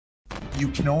You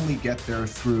can only get there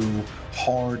through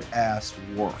hard ass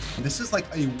work. This is like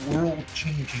a world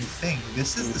changing thing.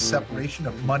 This is the separation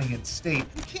of money and state.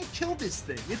 You can't kill this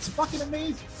thing. It's fucking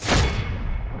amazing.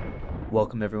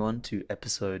 Welcome everyone to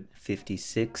episode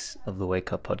 56 of the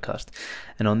Wake Up Podcast.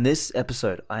 And on this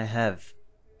episode, I have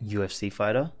UFC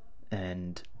fighter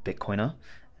and Bitcoiner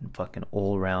and fucking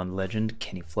all-round legend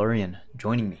Kenny Florian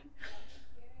joining me.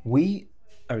 We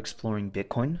are exploring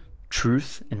Bitcoin,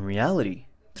 truth, and reality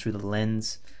through the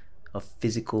lens of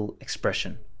physical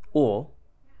expression, or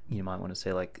you might want to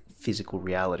say like physical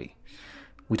reality.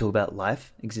 We talk about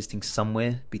life existing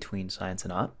somewhere between science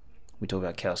and art. We talk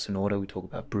about chaos and order. We talk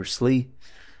about Bruce Lee.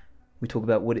 We talk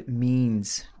about what it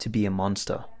means to be a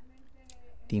monster,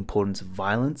 the importance of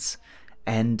violence,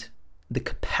 and the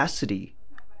capacity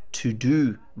to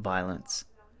do violence.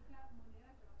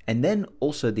 And then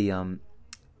also the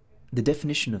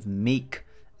definition of meek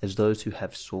as those who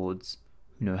have swords,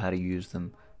 who know how to use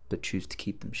them, but choose to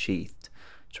keep them sheathed.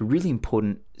 It's a really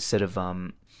important set of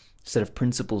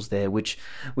principles there, which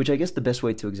I guess the best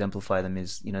way to exemplify them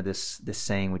is, you know, this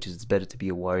saying, which is it's better to be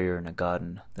a warrior in a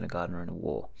garden than a gardener in a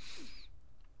war.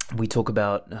 We talk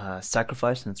about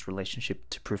sacrifice and its relationship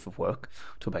to proof of work.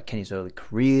 We talk about Kenny's early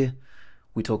career.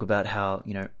 We talk about how,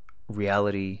 you know,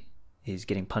 reality is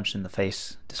getting punched in the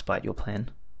face despite your plan.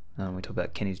 We talk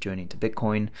about Kenny's journey into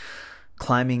Bitcoin,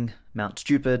 climbing Mount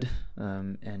Stupid,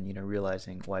 and, you know,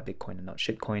 realizing why Bitcoin and not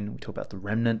shitcoin. We talk about the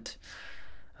remnant.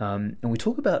 And we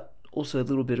talk about also a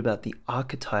little bit about the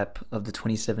archetype of the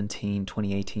 2017,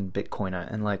 2018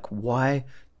 Bitcoiner and like why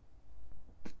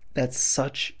that's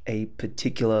such a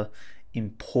particular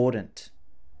important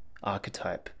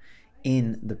archetype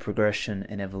in the progression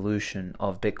and evolution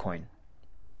of Bitcoin.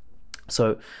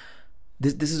 So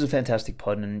this is a fantastic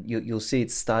pod, and you'll see I'm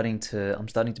starting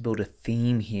to build a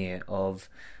theme here of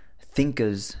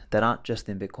thinkers that aren't just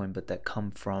in Bitcoin, but that come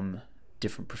from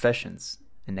different professions.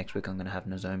 And next week I'm going to have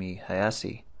Nozomi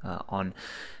Hayase on,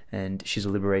 and she's a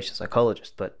liberation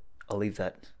psychologist, but I'll leave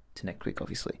that to next week,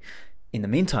 obviously. In the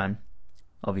meantime,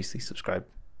 obviously subscribe,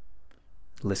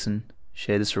 listen,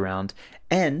 share this around,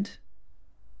 and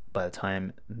by the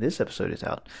time this episode is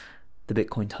out, the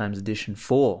Bitcoin Times Edition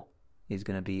 4 is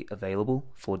going to be available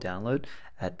for download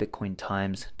at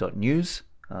bitcointimes.news,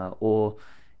 or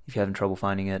if you're having trouble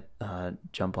finding it,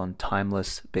 jump on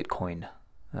Timeless Bitcoin,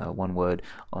 one word,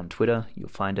 on Twitter. You'll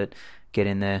find it. Get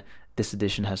in there. This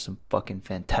edition has some fucking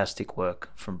fantastic work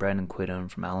from Brandon Quidden,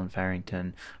 from Alan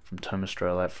Farrington, from Thomas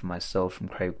Strolap, from myself, from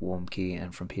Craig Warmke,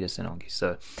 and from Peter Senongi.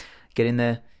 So get in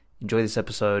there, enjoy this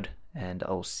episode, and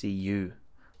I'll see you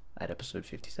at episode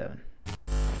 57.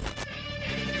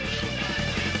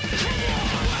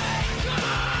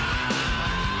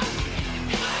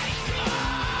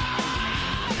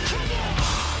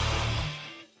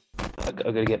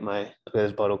 I gotta get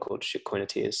this bottle called Shitcoin of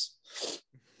Tears.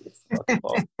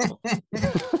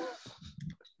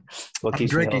 I'm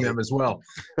drinking them as well.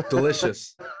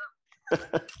 Delicious.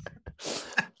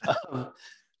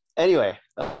 Anyway,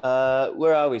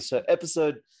 where are we? So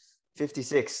episode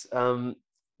 56.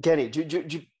 Kenny, do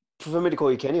you prefer me to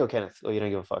call you Kenny or Kenneth, or you don't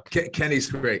give a fuck?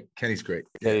 Kenny's great. Kenny's great.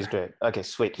 Kenny's great. Okay,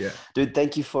 sweet. Yeah. Dude,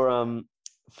 thank you for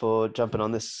jumping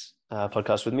on this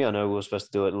podcast with me. I know we were supposed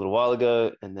to do it a little while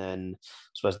ago, and then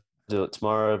supposed to do it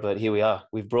tomorrow, but here we are.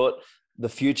 We've brought the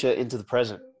future into the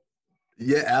present.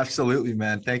 Yeah, absolutely,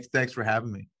 man. Thanks for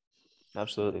having me.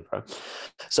 Absolutely, bro.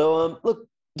 So, look,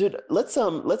 dude, let's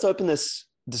open this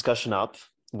discussion up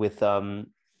with a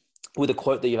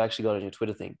quote that you've actually got on your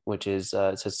Twitter thing, which is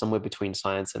it says somewhere between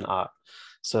science and art.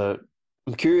 So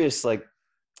I'm curious, like,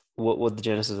 what the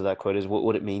genesis of that quote is,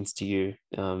 what it means to you,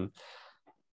 and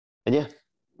yeah,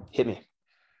 hit me.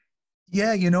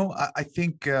 Yeah, you know, I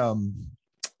think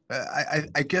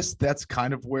I guess that's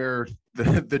kind of where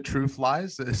the truth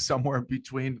lies, somewhere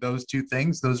between those two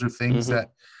things. Those are things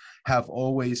that have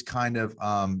always kind of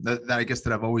that I guess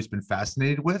that I've always been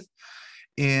fascinated with.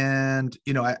 And,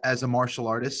 you know, as a martial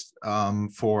artist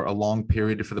for a long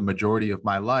period, for the majority of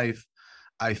my life,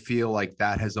 I feel like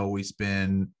that has always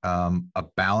been a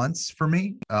balance for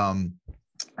me.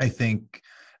 I think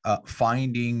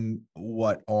finding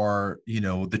what are, you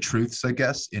know, the truths, I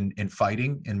guess, in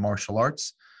fighting, in martial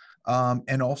arts,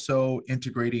 and also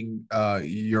integrating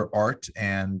your art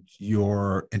and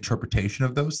your interpretation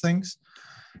of those things.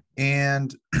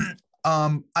 And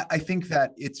I think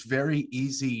that it's very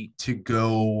easy to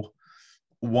go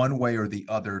one way or the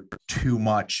other too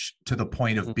much to the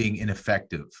point of being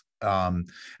ineffective. And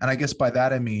I guess by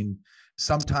that, I mean,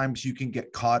 sometimes you can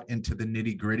get caught into the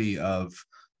nitty gritty of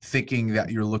thinking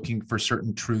that you're looking for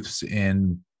certain truths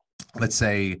in let's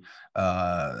say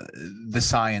the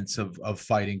science of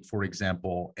fighting, for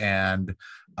example, and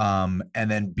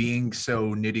then being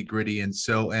so nitty gritty and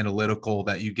so analytical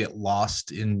that you get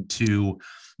lost into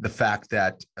the fact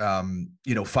that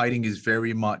fighting is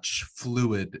very much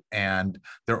fluid and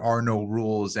there are no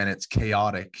rules and it's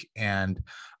chaotic, and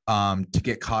to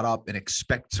get caught up and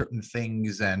expect certain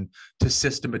things and to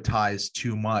systematize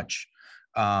too much,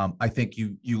 I think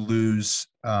you lose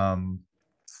a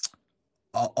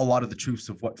lot of the truths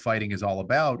of what fighting is all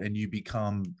about, and you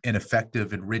become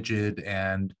ineffective and rigid,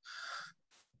 and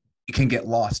you can get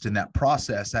lost in that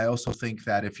process. I also think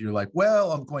that if you're like,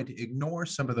 well, I'm going to ignore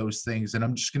some of those things and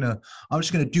I'm just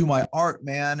gonna do my art,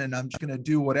 man, and I'm just gonna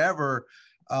do whatever,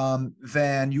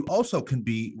 then you also can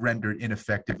be rendered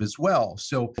ineffective as well.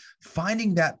 So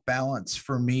finding that balance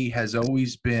for me has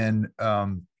always been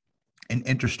an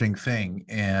interesting thing,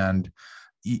 and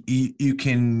you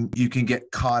can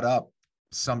get caught up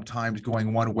sometimes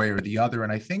going one way or the other.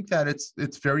 And I think that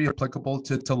it's very applicable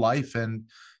to life and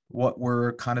what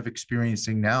we're kind of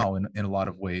experiencing now in a lot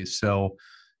of ways. So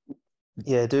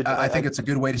yeah, dude, I think it's a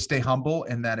good way to stay humble,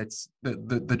 and that it's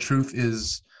the truth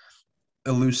is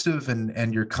elusive,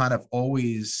 and you're kind of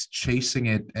always chasing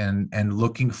it and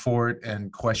looking for it and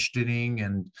questioning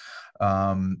and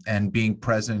being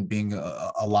present, being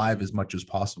alive as much as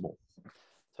possible.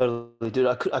 Totally, dude.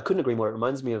 I couldn't agree more. It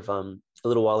reminds me of a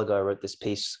little while ago, I wrote this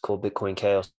piece called Bitcoin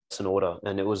Chaos and Order,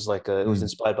 and it was like it was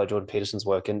inspired by Jordan Peterson's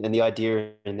work, and the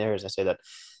idea in there is, I say that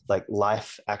like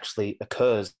life actually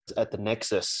occurs at the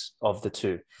nexus of the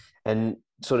two, and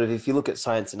sort of if you look at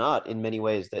science and art, in many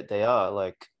ways that they are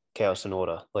like chaos and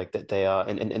order, like that they are,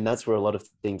 and that's where a lot of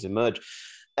things emerge.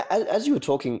 As you were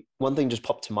talking, one thing just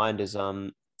popped to mind is I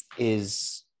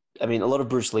mean, a lot of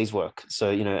Bruce Lee's work.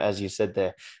 So, as you said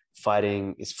there,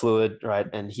 fighting is fluid, right?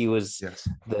 And he was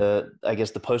I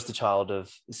guess the poster child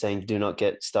of saying, do not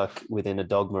get stuck within a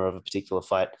dogma of a particular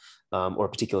fight or a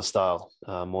particular style,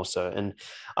 more so. And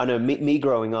I know me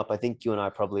growing up, I think you and I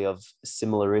are probably of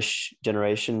similar-ish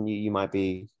generation. You might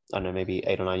be, I don't know, maybe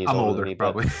 8 or 9 years older than me,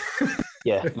 probably.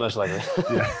 Yeah, most likely.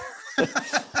 Yeah.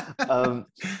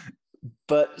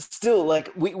 But still,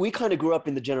 like we kind of grew up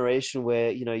in the generation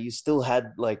where you still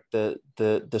had like the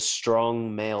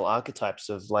strong male archetypes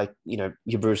of like your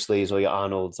Bruce Lees or your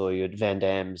Arnolds or your Van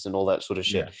Dams and all that sort of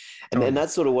shit. Yeah, totally. And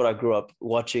that's sort of what I grew up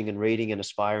watching and reading and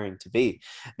aspiring to be.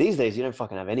 These days, you don't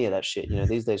fucking have any of that shit.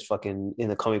 These days, fucking in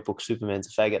the comic book, Superman's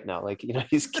a faggot now. Like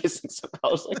he's kissing some. I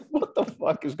was like, what the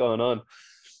fuck is going on?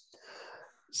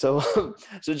 So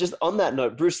just on that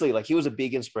note, Bruce Lee, like he was a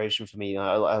big inspiration for me.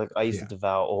 I used to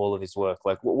devour all of his work.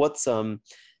 Like what's,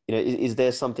 is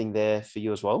there something there for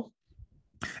you as well?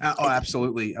 Oh,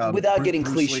 absolutely. Without getting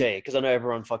cliche, because I know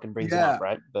everyone fucking brings it up,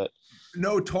 right? But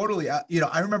no, totally.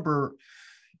 I remember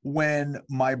when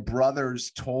my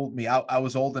brothers told me, I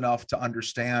was old enough to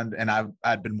understand, and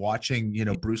I'd been watching,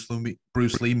 Bruce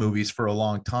Lee movies for a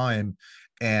long time.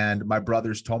 And my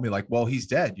brothers told me like, well, he's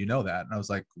dead. You know that. And I was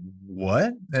like,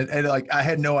 what? And like, I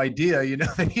had no idea,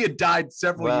 that he had died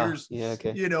several years,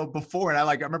 before. And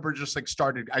I remember I just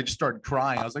started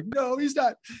crying. I was like, no, he's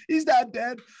not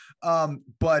dead.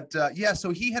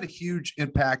 So he had a huge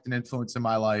impact and influence in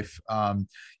my life.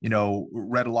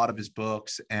 Read a lot of his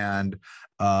books and,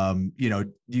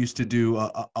 used to do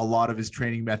a lot of his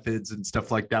training methods and stuff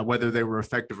like that. Whether they were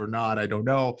effective or not, I don't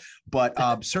know. But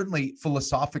certainly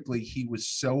philosophically, he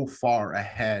was so far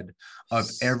ahead of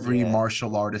every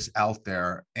martial artist out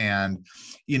there. And,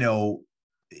 it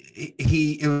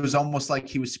was almost like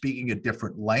he was speaking a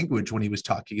different language when he was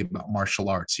talking about martial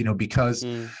arts, because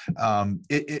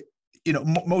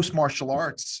most martial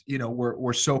arts,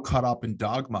 were so caught up in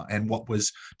dogma and what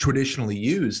was traditionally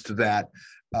used that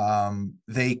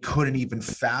they couldn't even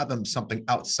fathom something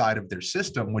outside of their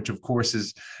system, which of course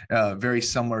is very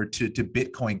similar to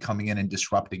Bitcoin coming in and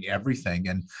disrupting everything.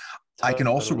 And I can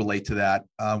also relate to that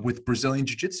with Brazilian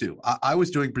Jiu-Jitsu. I was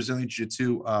doing Brazilian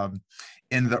Jiu-Jitsu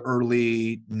in the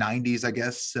early 90s, I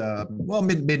guess,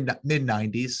 mid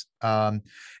 90s.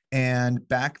 And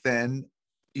back then,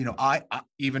 I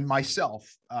even myself,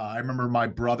 I remember my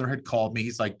brother had called me.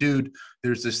 He's like, dude,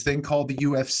 there's this thing called the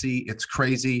UFC. It's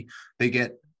crazy. They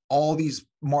get all these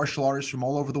martial artists from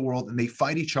all over the world and they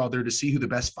fight each other to see who the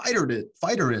best fighter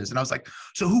is. And I was like,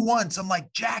 so who won? Some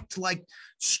like jacked, like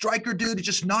striker dude is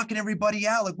just knocking everybody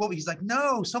out. Like, what? He's like,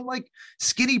 no, some like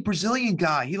skinny Brazilian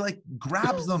guy. He like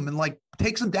grabs them and like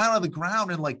takes them down on the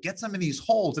ground and like gets them in these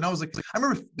holes. And I was like, I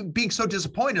remember being so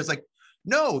disappointed. I was like,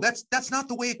 no, that's not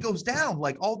the way it goes down.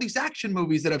 Like all these action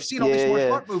movies that I've seen, all these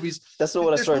martial art movies, that's not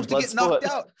what I started. Supposed to get knocked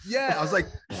out. Yeah, I was like,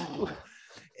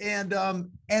 And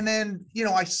then,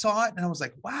 I saw it and I was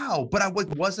like, wow, but I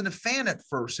wasn't a fan at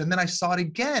first. And then I saw it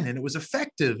again and it was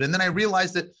effective. And then I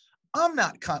realized that I'm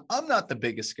not the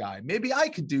biggest guy. Maybe I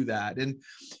could do that. And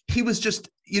he was just,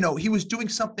 he was doing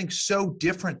something so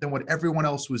different than what everyone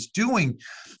else was doing.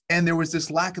 And there was this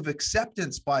lack of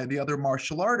acceptance by the other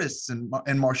martial artists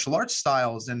and martial arts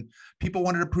styles. And people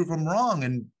wanted to prove him wrong.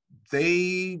 And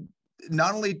they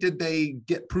not only did they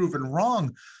get proven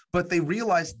wrong, but they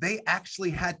realized they actually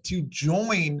had to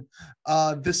join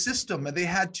the system and they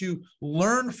had to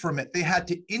learn from it. They had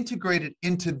to integrate it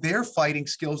into their fighting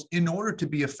skills in order to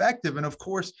be effective. And of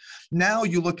course, now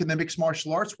you look in the mixed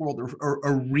martial arts world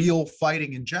or real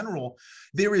fighting in general,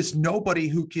 there is nobody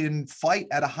who can fight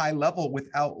at a high level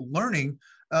without learning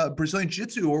Brazilian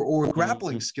Jiu-Jitsu or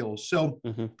grappling skills. So,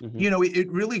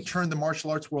 it really turned the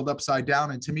martial arts world upside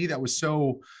down. And to me, that was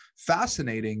so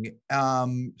fascinating.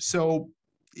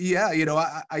 Yeah,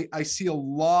 I see a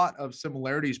lot of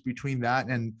similarities between that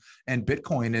and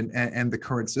Bitcoin and the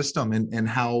current system and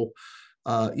how,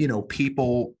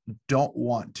 people don't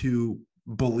want to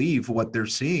believe what they're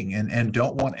seeing and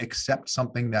don't want to accept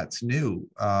something that's new.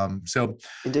 So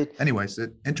indeed. Anyways,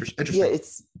 interesting. Yeah,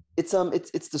 it's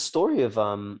the story of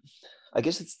I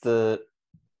guess it's a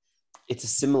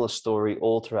similar story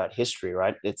all throughout history,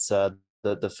 right? It's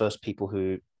the first people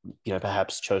who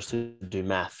perhaps chose to do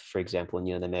math, for example, and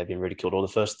they may have been ridiculed, or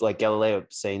the first, like Galileo,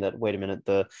 saying that, wait a minute,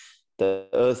 the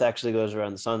Earth actually goes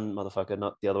around the sun, motherfucker,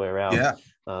 not the other way around. Yeah,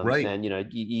 right. And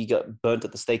you got burnt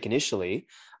at the stake initially,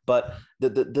 but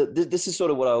this is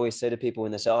sort of what I always say to people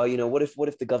when they say, oh, what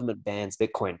if the government bans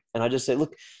Bitcoin? And I just say,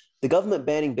 look, the government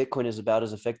banning Bitcoin is about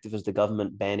as effective as the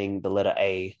government banning the letter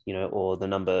A, or the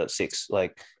number 6.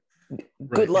 Like,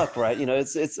 good luck, right?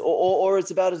 It's it's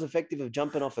about as effective of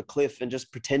jumping off a cliff and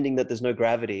just pretending that there's no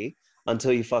gravity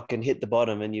until you fucking hit the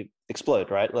bottom and you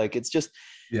explode, right? Like, it's just,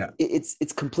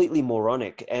 it's completely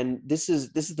moronic. And this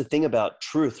is the thing about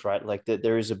truth, right? Like, that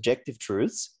there is objective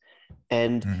truths,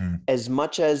 and as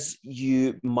much as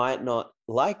you might not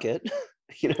like it,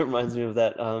 it reminds me of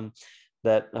that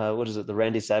what is it, the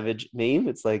Randy Savage meme?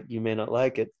 It's like, you may not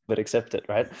like it, but accept it,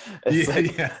 right? It's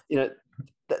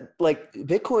like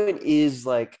Bitcoin is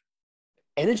like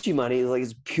energy money. Like,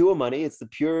 it's pure money. It's the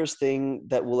purest thing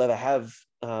that we'll ever have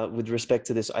with respect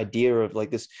to this idea of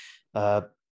like this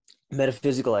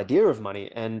metaphysical idea of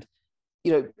money. And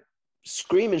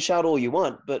scream and shout all you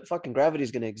want, but fucking gravity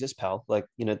is going to exist, pal. Like,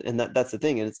 and that's the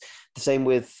thing. And it's the same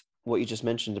with what you just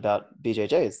mentioned about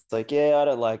BJJ. It's like, yeah, I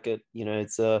don't like it.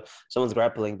 It's someone's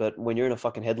grappling, but when you're in a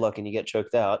fucking headlock and you get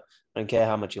choked out, I don't care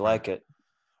how much you like it.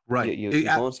 Right.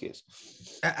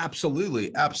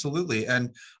 Absolutely. And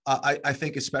I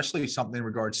think especially something in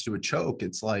regards to a choke,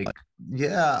 it's like,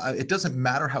 yeah, it doesn't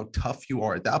matter how tough you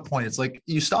are at that point. It's like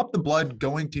you stop the blood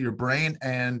going to your brain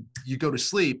and you go to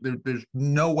sleep. There's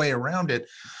no way around it.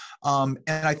 And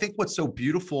I think what's so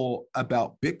beautiful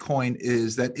about Bitcoin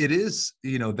is that it is,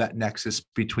 that nexus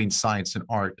between science and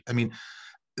art. I mean,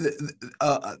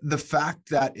 the fact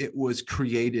that it was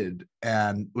created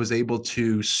and was able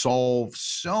to solve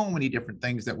so many different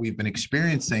things that we've been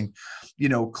experiencing,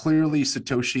 clearly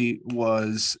Satoshi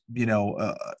was,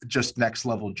 just next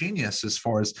level genius as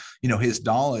far as, his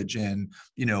knowledge and,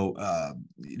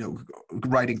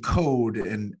 writing code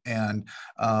and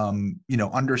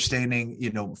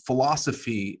understanding,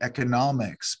 philosophy,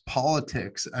 economics,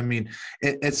 politics. I mean,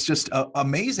 it's just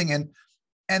amazing.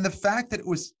 And the fact that it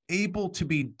was able to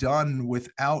be done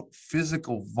without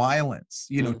physical violence,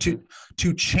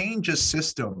 to change a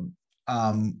system,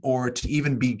 or to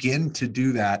even begin to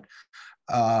do that,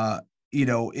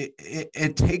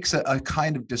 it takes a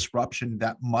kind of disruption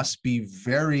that must be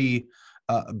very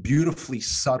beautifully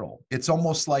subtle. It's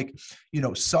almost like,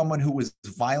 someone who was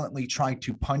violently trying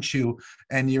to punch you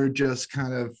and you're just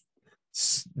kind of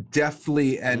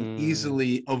deftly and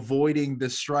easily avoiding the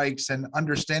strikes and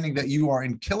understanding that you are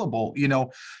unkillable.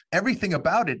 Everything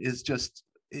about it is just,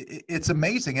 it's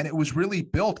amazing. And it was really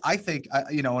built, I think,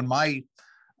 in my,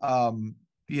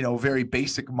 very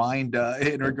basic mind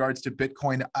in regards to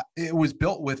Bitcoin, it was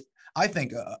built with, I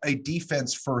think, a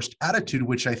defense first attitude,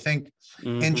 which I think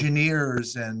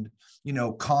engineers and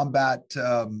combat,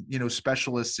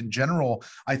 specialists in general,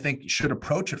 I think should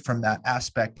approach it from that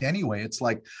aspect anyway. It's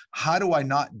like, how do I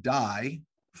not die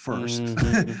first?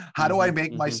 How do I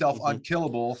make myself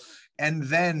unkillable? And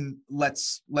then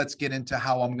let's get into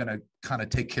how I'm going to kind of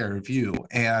take care of you.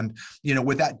 And,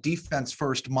 with that defense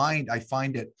first mind, I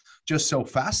find it just so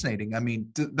fascinating. I mean,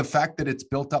 the fact that it's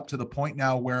built up to the point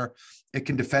now where it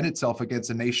can defend itself against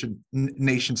a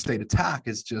nation state attack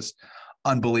is just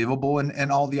unbelievable.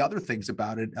 And all the other things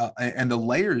about it and the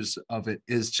layers of it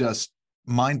is just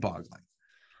mind-boggling.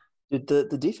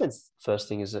 The defense first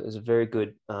thing is a very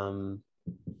good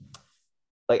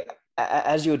like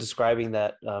as you were describing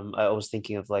that, I was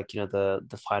thinking of like,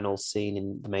 the final scene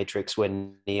in The Matrix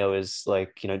when Neo is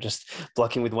like, just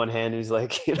blocking with one hand. He's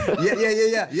like,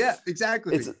 Yeah,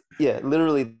 exactly. It's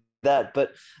literally that.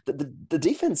 But the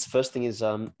defense first thing is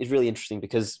really interesting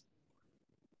because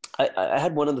I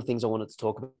had one of the things I wanted to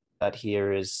talk about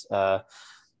here is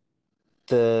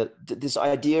this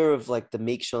idea of like the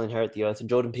meek shall inherit the earth, and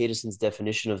Jordan Peterson's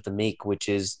definition of the meek, which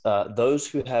is those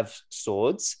who have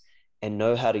swords and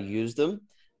know how to use them,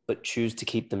 but choose to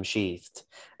keep them sheathed.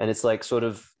 And it's like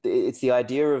it's the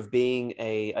idea of being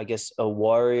I guess, a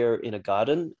warrior in a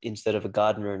garden instead of a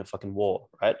gardener in a fucking war,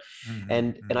 right? Mm-hmm,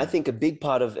 And I think a big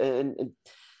part of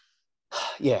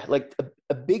like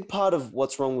a big part of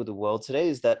what's wrong with the world today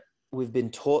is that we've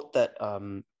been taught that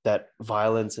that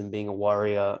violence and being a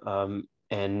warrior,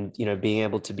 and being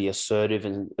able to be assertive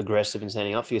and aggressive and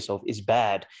standing up for yourself is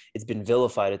bad. It's been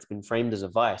vilified. It's been framed as a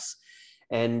vice.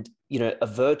 And a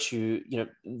virtue,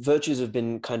 virtues have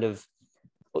been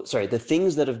the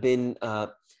things that have been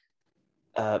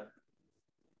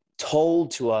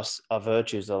told to us are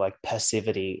virtues are like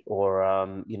passivity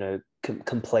or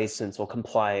complacence or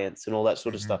compliance and all that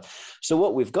sort of stuff. So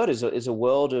what we've got is a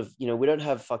world of, we don't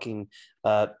have fucking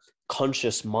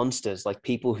conscious monsters, like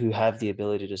people who have the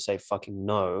ability to say fucking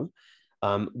no.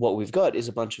 What we've got is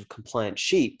a bunch of compliant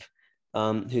sheep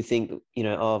who think,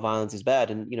 oh, violence is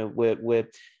bad. And, we're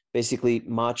basically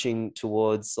marching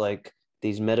towards like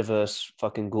these metaverse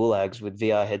fucking gulags with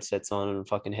VR headsets on and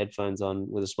fucking headphones on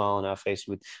with a smile on our face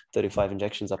with 35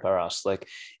 injections up our ass. Like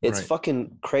it's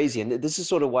fucking crazy. And this is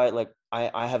sort of why, like,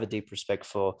 I have a deep respect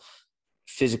for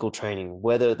physical training,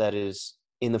 whether that is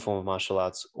in the form of martial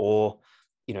arts or,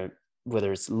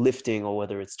 whether it's lifting or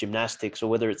whether it's gymnastics or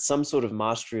whether it's some sort of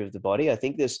mastery of the body. I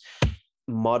think this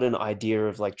modern idea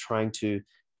of like trying to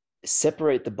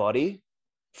separate the body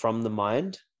from the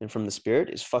mind and from the spirit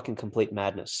is fucking complete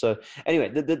madness. So anyway,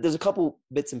 there's a couple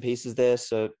bits and pieces there.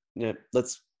 So,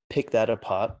 let's pick that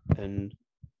apart. And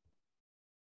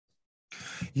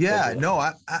yeah, no,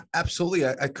 I absolutely.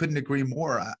 I couldn't agree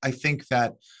more. I think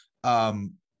that,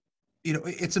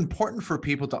 it's important for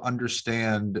people to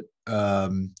understand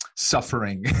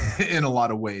suffering in a lot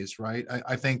of ways, right?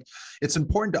 I think it's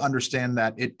important to understand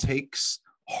that it takes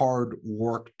hard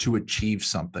work to achieve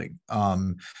something.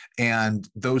 And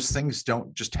those things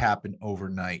don't just happen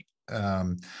overnight.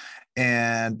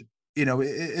 And,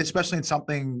 especially in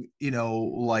something,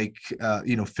 like,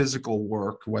 physical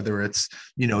work, whether it's,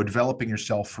 developing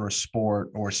yourself for a sport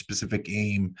or a specific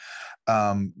aim,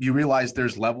 you realize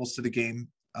there's levels to the game.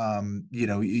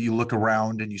 You look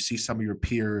around and you see some of your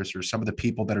peers or some of the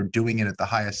people that are doing it at the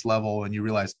highest level, and you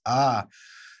realize,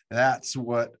 that's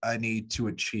what I need to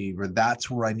achieve, or that's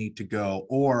where I need to go,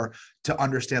 or to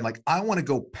understand, like, I want to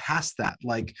go past that.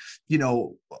 Like,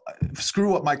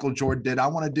 screw what Michael Jordan did. I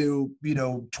want to do,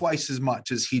 twice as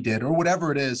much as he did, or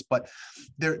whatever it is. But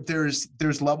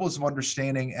there's levels of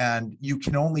understanding, and you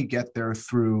can only get there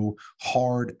through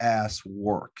hard ass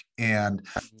work. And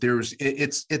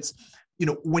it's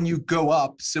when you go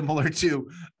up, similar to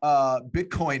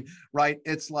Bitcoin, right?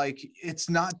 It's like,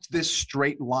 it's not this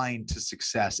straight line to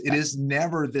success. It is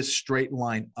never this straight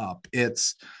line up.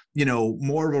 It's,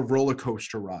 more of a roller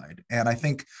coaster ride. And I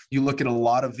think you look at a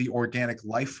lot of the organic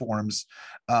life forms,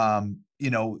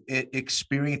 it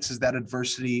experiences that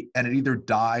adversity, and it either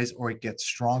dies or it gets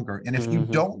stronger. And if you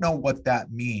don't know what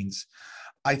that means,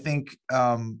 I think,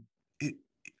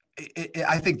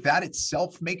 I think that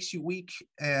itself makes you weak.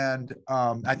 And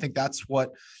I think that's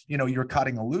what, you're kind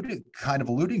of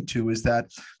alluding to, is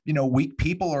that, weak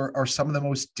people are some of the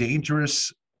most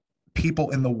dangerous people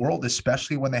in the world,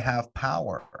 especially when they have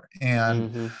power.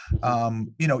 And,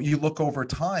 you look over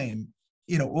time,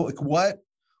 like, what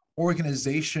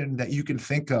organization that you can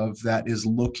think of that is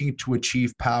looking to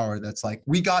achieve power, that's like,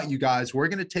 we got you guys, we're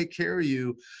going to take care of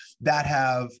you, that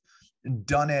have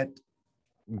done it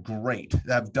great,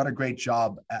 I've done a great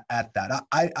job at that.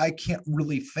 I can't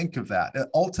really think of that.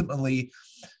 Ultimately,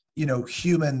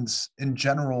 humans in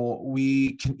general,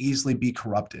 we can easily be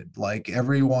corrupted. Like,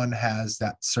 everyone has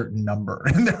that certain number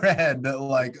in their head that,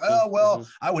 like, oh, well,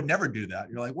 I would never do that.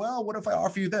 You're like, well, what if I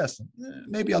offer you this?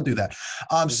 Maybe I'll do that.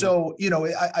 So,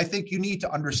 I think you need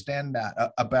to understand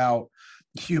that about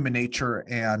human nature.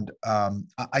 And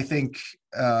I think,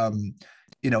 and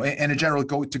in general,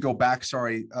 go back,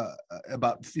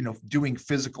 about, doing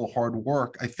physical hard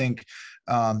work. I think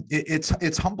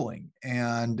it's humbling.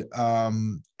 And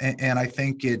I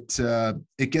think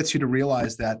it gets you to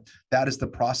realize that is the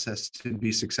process to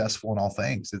be successful in all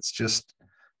things. It's just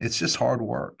hard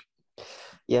work.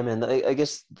 Yeah, man. I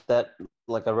guess that,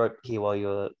 like I wrote here while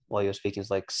you're speaking, is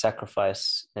like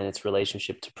sacrifice and its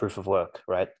relationship to proof of work,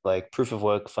 right? Like proof of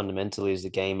work fundamentally is the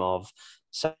game of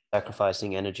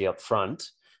sacrificing energy up front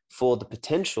for the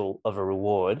potential of a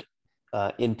reward,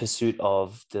 in pursuit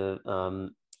of the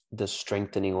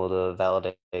strengthening or the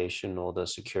validation or the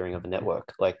securing of a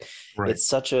network. Like Right. it's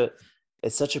such a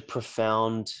it's such a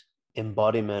profound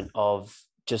embodiment of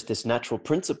just this natural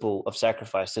principle of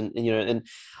sacrifice, and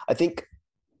I think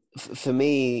for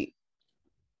me,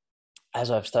 as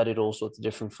I've studied all sorts of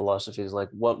different philosophies, like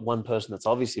what one person that's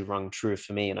obviously rung true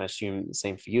for me, and I assume the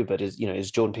same for you, but is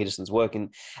Jordan Peterson's work,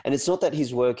 and it's not that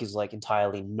his work is like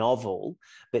entirely novel,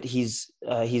 but his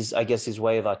I guess his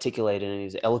way of articulating and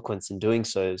his eloquence in doing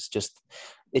so is just,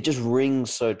 it just rings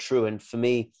so true. And for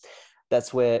me,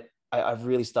 that's where I've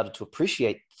really started to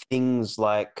appreciate things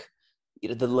like,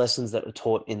 the lessons that are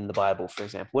taught in the Bible. For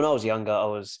example, when I was younger,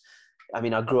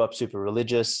 I grew up super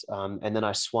religious, and then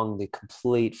I swung the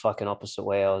complete fucking opposite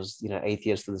way. I was,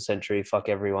 atheist of the century, fuck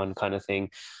everyone kind of thing.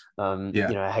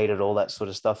 Yeah. I hated all that sort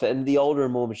of stuff. And the older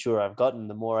and more mature I've gotten,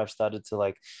 the more I've started to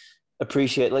like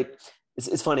appreciate. Like,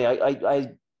 it's funny.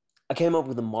 I came up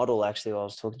with a model actually while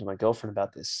I was talking to my girlfriend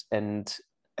about this, and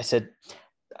I said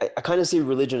I kind of see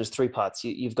religion as three parts.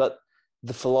 You've got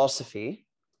the philosophy,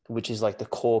 which is like the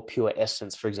core pure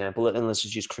essence, for example, and let's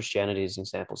just use Christianity as an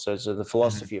example. So the Mhm.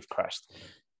 philosophy of Christ,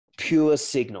 pure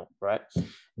signal, right?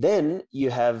 Then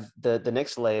you have the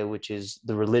next layer, which is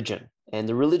the religion. And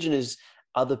the religion is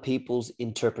other people's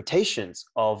interpretations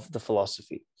of the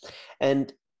philosophy.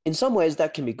 And in some ways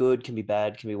that can be good, can be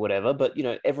bad, can be whatever, but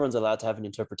everyone's allowed to have an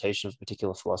interpretation of a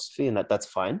particular philosophy, and that's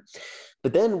fine.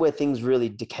 But then where things really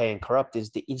decay and corrupt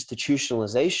is the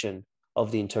institutionalization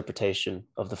of the interpretation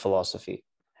of the philosophy,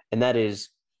 and that is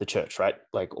the church, right?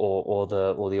 Like, or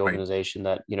the Right. organization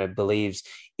that believes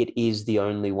it is the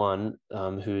only one,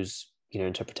 whose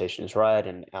interpretation is right,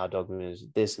 and our dogma is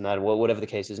this and that, and whatever the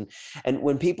case is. And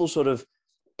when people sort of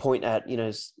point at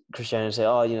Christianity and say,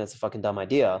 oh, it's a fucking dumb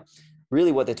idea,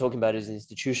 really what they're talking about is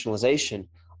institutionalization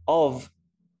of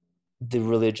the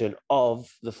religion,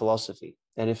 of the philosophy.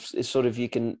 And if sort of you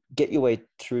can get your way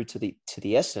through to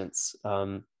the essence,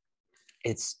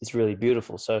 it's really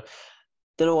beautiful. So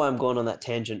don't know why I'm going on that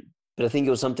tangent, but I think it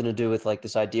was something to do with like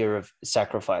this idea of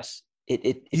sacrifice.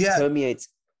 It Yeah. permeates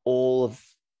all of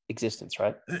existence,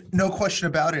 right? No question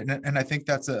about it. And I think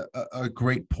that's a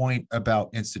great point about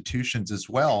institutions as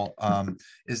well,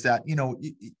 is that,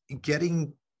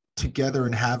 getting together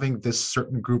and having this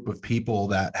certain group of people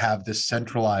that have this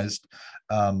centralized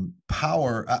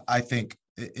power, I think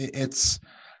it's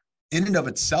in and of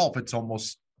itself,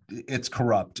 it's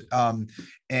corrupt.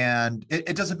 And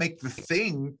it doesn't make the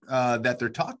thing that they're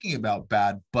talking about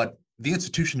bad, but the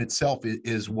institution itself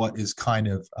is what is kind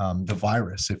of the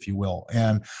virus, if you will.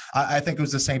 And I think it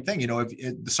was the same thing.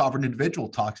 If the sovereign individual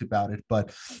talks about it,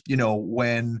 but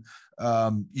when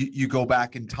you go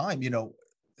back in time,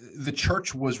 the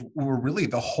church were really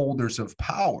the holders of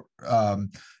power.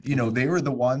 They were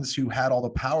the ones who had all the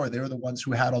power. They were the ones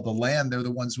who had all the land. They're the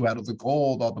ones who had all the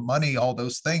gold, all the money, all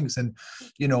those things. And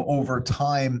over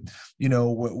time,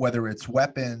 whether it's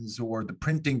weapons or the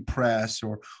printing press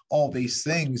or all these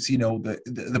things,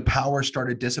 the power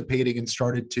started dissipating and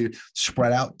started to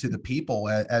spread out to the people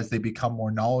as they become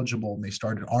more knowledgeable, and they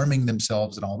started arming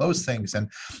themselves and all those things. And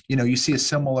you see a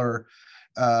similar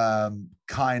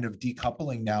kind of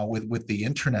decoupling now with the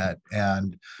internet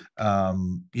and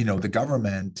the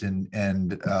government,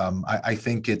 and I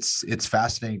think it's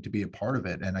fascinating to be a part of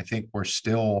it, and I think we're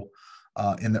still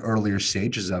in the earlier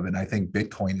stages of it. And I think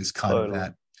Bitcoin is kind of Totally.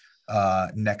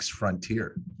 that next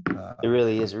frontier. It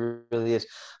really is. It really is.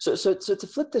 So to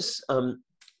flip this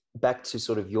back to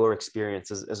sort of your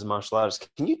experience as a martial artist,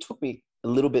 can you talk me a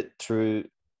little bit through,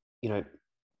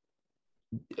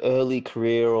 early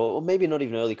career, or maybe not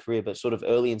even early career, but sort of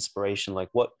early inspiration? Like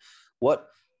what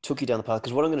took you down the path?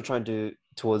 Because what I'm going to try and do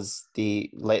towards the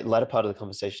latter part of the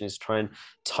conversation is try and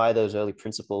tie those early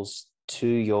principles to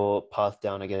your path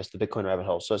down, I guess, the Bitcoin rabbit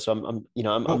hole. So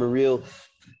Cool.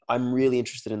 I'm really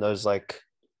interested in those like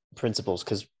principles,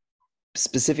 because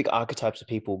specific archetypes of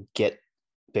people get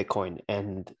Bitcoin,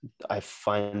 and I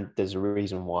find there's a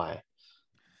reason why.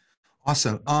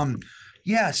 Awesome.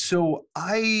 Yeah. So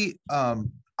I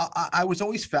was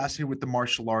always fascinated with the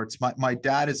martial arts. My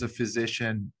dad is a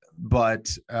physician, but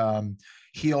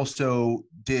he also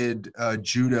did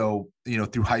judo,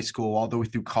 through high school, all the way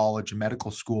through college and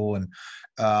medical school, and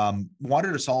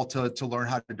wanted us all to learn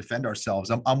how to defend ourselves.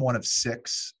 I'm one of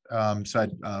six, so I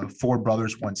had 4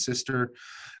 brothers, 1 sister.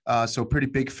 So pretty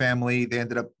big family. They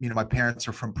ended up, my parents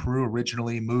are from Peru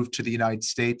originally, moved to the United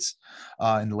States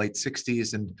in the late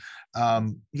 60s. And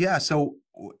so,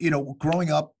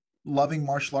 growing up, loving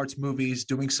martial arts movies,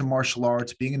 doing some martial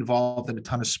arts, being involved in a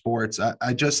ton of sports.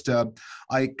 I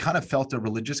kind of felt a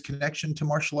religious connection to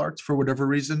martial arts for whatever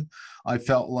reason. I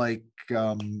felt like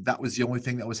that was the only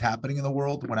thing that was happening in the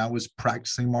world when I was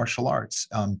practicing martial arts.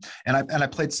 And I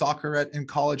played soccer in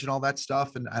college and all that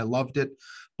stuff, and I loved it.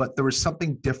 But there was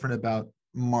something different about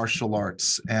martial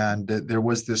arts, and there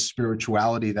was this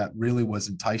spirituality that really was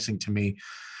enticing to me.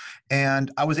 And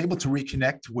I was able to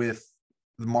reconnect with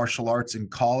the martial arts in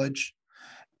college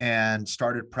and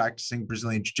started practicing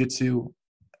Brazilian Jiu-Jitsu,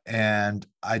 and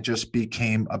I just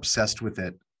became obsessed with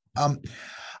it.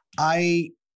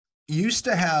 I used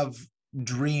to have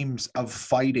dreams of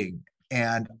fighting,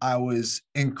 and I was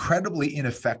incredibly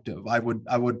ineffective. I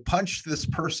would punch this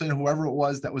person, whoever it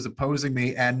was that was opposing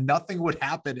me, and nothing would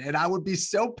happen. And I would be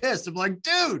so pissed. I'm like,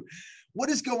 dude, what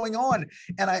is going on?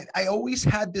 And I always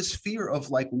had this fear of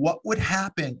like, what would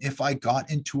happen if I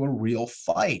got into a real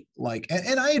fight? Like,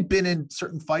 and I had been in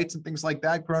certain fights and things like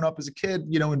that growing up as a kid,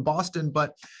 in Boston,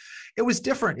 but it was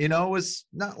different, it was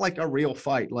not like a real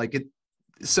fight. Like it.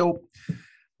 So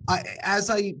as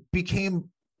I became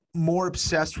more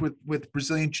obsessed with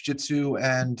Brazilian Jiu-Jitsu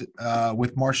and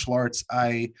with martial arts,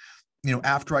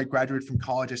 after I graduated from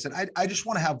college, I said, I just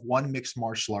want to have one mixed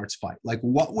martial arts fight. Like,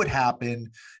 what would happen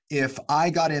if I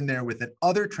got in there with an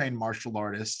other trained martial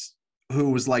artist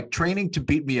who was like training to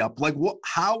beat me up? Like,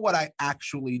 how would I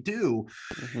actually do?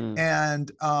 Mm-hmm.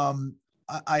 And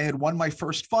I had won my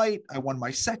first fight. I won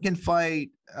my second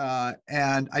fight.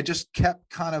 And I just kept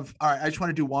kind of, all right, I just want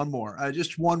to do one more,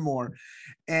 just one more.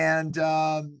 And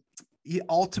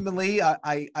ultimately,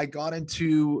 I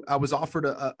was offered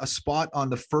a spot on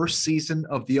the first season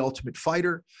of The Ultimate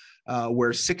Fighter,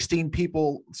 where 16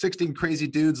 crazy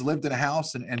dudes lived in a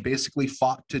house and basically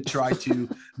fought to try to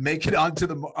make it into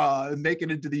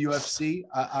the UFC.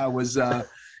 I was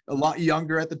a lot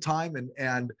younger at the time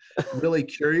and really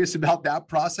curious about that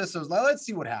process. I was like, let's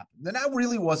see what happens. And I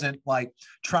really wasn't like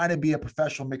trying to be a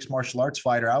professional mixed martial arts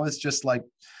fighter. I was just like,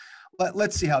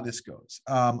 let's see how this goes.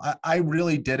 I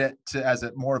really did it as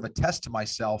more of a test to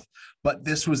myself, but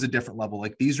this was a different level.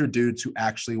 Like, these are dudes who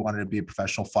actually wanted to be a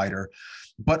professional fighter.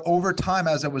 But over time,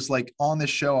 as I was like on this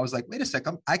show, I was like, wait a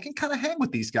second, I can kind of hang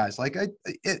with these guys. Like,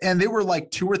 and they were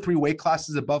like 2 or 3 weight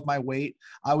classes above my weight.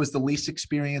 I was the least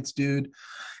experienced dude.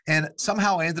 And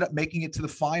somehow I ended up making it to the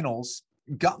finals,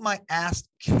 got my ass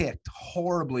kicked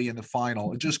horribly in the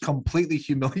final, just completely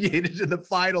humiliated in the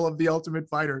final of The Ultimate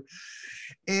Fighter.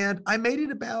 And I made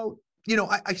it about,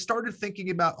 I started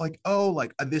thinking about like,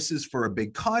 this is for a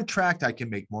big contract. I can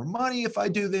make more money if I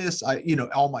do this.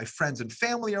 All my friends and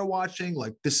family are watching.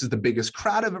 Like, this is the biggest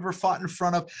crowd I've ever fought in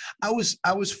front of. I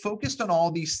was focused on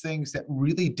all these things that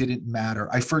really didn't matter.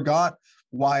 I forgot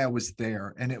why I was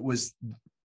there. And it was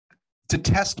to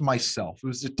test myself. It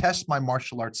was to test my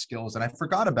martial arts skills. And I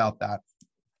forgot about that.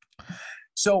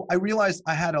 So I realized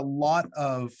I had a lot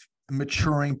of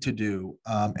maturing to do.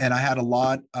 And I had a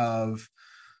lot of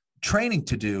training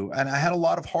to do. And I had a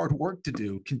lot of hard work to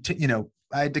do.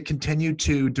 I had to continue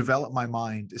to develop my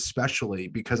mind, especially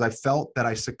because I felt that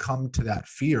I succumbed to that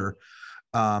fear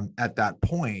at that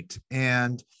point.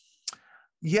 And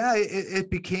it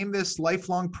became this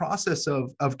lifelong process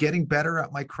of getting better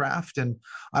at my craft. And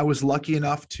I was lucky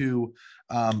enough to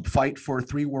fight for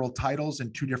 3 world titles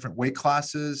in 2 different weight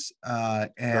classes,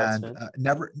 and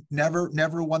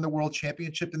never won the world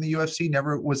championship in the UFC,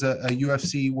 never was a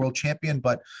UFC world champion,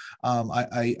 but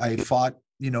I fought,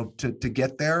 to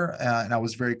get there, and I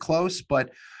was very close,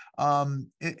 but and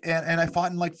I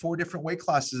fought in like 4 different weight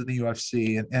classes in the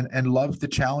UFC and loved the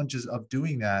challenges of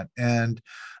doing that. And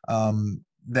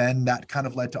then that kind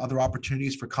of led to other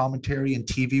opportunities for commentary and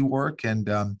TV work, and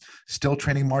still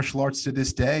training martial arts to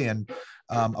this day. And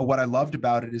what I loved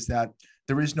about it is that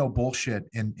there is no bullshit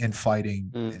in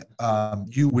fighting.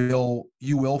 You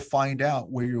will find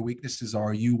out where your weaknesses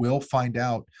are. You will find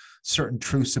out certain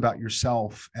truths about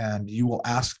yourself, and you will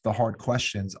ask the hard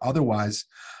questions. Otherwise,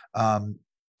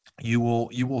 you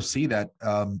will see that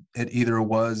it either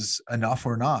was enough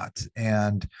or not.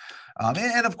 And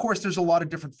of course, there's a lot of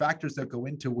different factors that go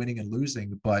into winning and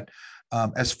losing. But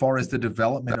as far as the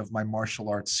development of my martial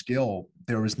arts skill,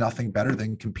 there was nothing better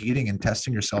than competing and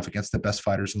testing yourself against the best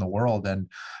fighters in the world. And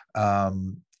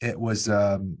it was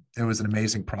an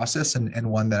amazing process,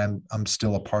 and one that I'm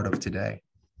still a part of today.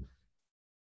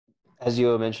 As you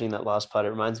were mentioning that last part, it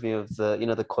reminds me of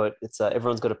the quote. It's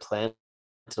everyone's got a plan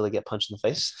until they get punched in the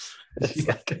face. It's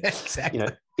Yeah, like, exactly.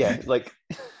 like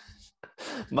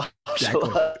martial Exactly.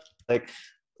 art, like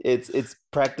it's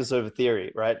practice over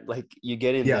theory, right? Like you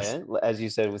get in Yes. there, as you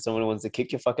said, with someone who wants to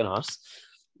kick your fucking ass,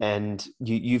 and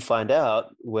you find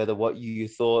out whether what you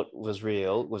thought was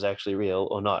real was actually real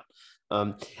or not.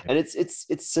 And it's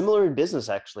similar in business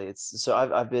actually. It's so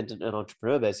I've been an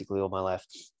entrepreneur basically all my life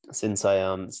since I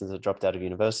dropped out of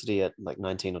university at like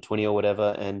 19 or 20 or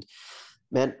whatever. And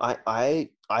man, I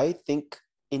think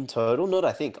in total, not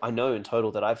I think, I know in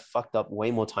total that I've fucked up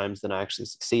way more times than I actually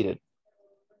succeeded.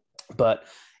 But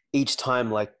each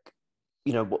time, like,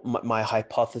 my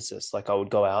hypothesis, like I would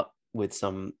go out with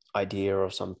some idea or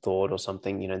some thought or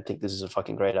something, and think this is a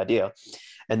fucking great idea.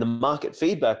 And the market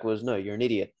feedback was, no, you're an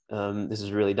idiot. This is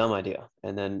a really dumb idea.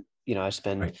 And then, I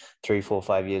spend Right. 3, 4,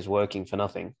 5 years working for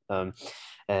nothing,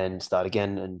 and start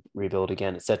again and rebuild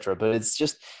again, etc. But it's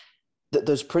just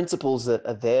those principles that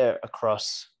are there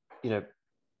across,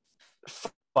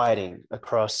 fighting,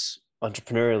 across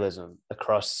entrepreneurialism,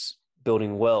 across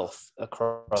building wealth,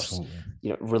 across,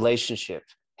 Absolutely. relationship,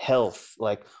 health,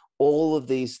 like all of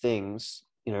these things,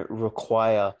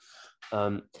 require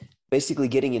basically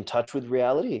getting in touch with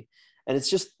reality. And it's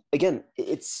just, again,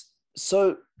 it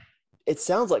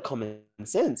sounds like common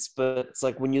sense, but it's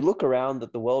like when you look around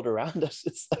at the world around us,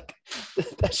 it's like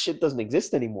that shit doesn't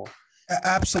exist anymore.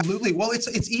 Absolutely. Well,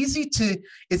 it's easy to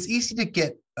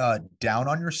get down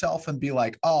on yourself and be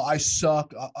like, oh, I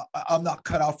suck. I'm not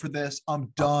cut out for this.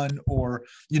 I'm done. Or,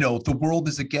 the world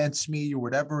is against me, or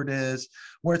whatever it is,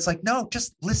 where it's like, no,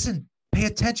 just listen, pay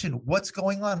attention. What's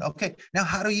going on? Okay. Now,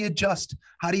 how do you adjust?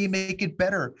 How do you make it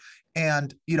better?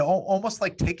 And, almost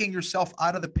like taking yourself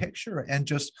out of the picture and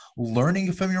just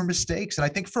learning from your mistakes. And I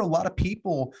think for a lot of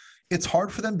people, it's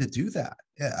hard for them to do that.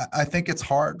 I think it's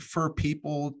hard for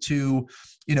people to,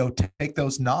 take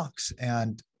those knocks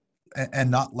and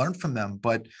not learn from them.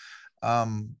 But I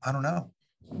don't know.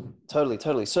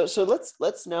 Totally. So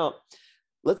let's now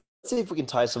let's see if we can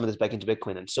tie some of this back into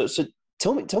Bitcoin then. So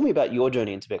tell me about your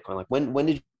journey into Bitcoin. Like when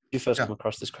did you first Yeah. come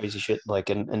across this crazy shit? Like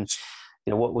and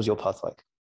what was your path like?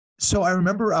 So I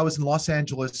remember I was in Los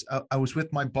Angeles. I was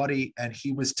with my buddy, and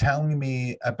he was telling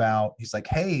me about. He's like,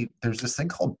 "Hey, there's this thing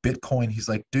called Bitcoin." He's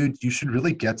like, "Dude, you should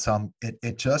really get some.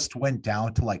 It just went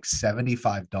down to like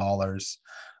 $75.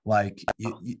 Like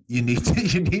you need to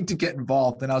you need to get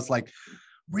involved." And I was like,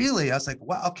 "Really?" I was like,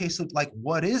 "Wow, okay. So like,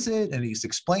 what is it?" And he's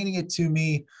explaining it to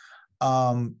me.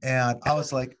 And I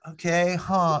was like, okay,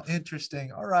 huh,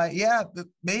 interesting. All right, yeah,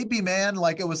 maybe, man.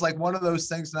 Like it was like one of those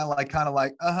things, and I like kind of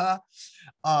like, uh-huh.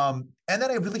 And then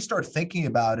I really started thinking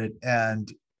about it,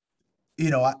 and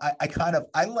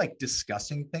I like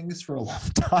discussing things for a long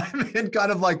time and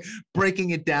kind of like breaking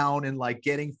it down and like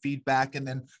getting feedback and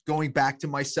then going back to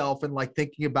myself and like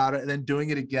thinking about it and then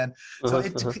doing it again. So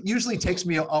it usually takes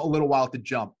me a little while to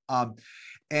jump.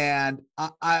 And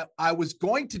I was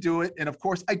going to do it, and of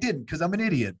course I didn't because I'm an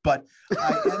idiot. But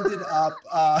I ended up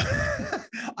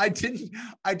I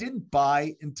didn't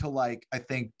buy until like I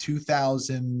think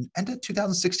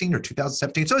 2016 or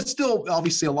 2017. So it's still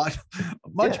obviously a lot,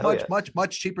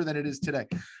 much cheaper than it is today.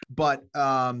 But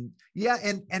yeah,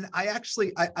 and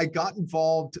I got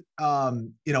involved.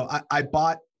 I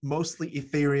bought mostly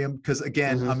Ethereum because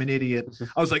again, I'm an idiot.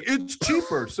 I was like, it's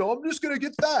cheaper, so I'm just gonna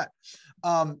get that.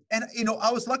 And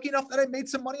I was lucky enough that I made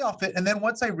some money off it. And then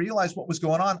once I realized what was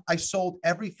going on, I sold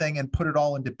everything and put it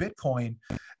all into Bitcoin.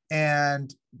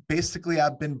 And basically,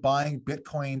 I've been buying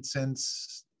Bitcoin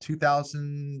since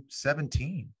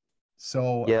 2017.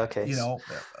 So yeah, okay.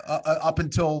 Up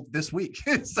until this week.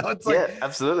 So it's like, yeah,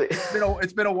 absolutely.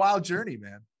 It's been a wild journey,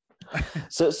 man.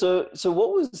 So what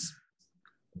was?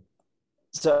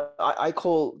 So I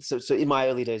call so in my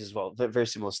early days as well, very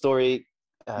similar story.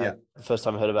 The first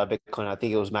time I heard about Bitcoin, I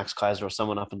think it was Max Kaiser or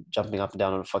someone jumping up and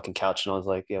down on a fucking couch, and I was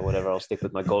like, yeah, whatever, I'll stick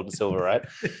with my gold and silver, right?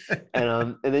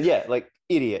 And then like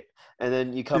idiot. And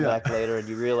then you come back later and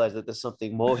you realize that there's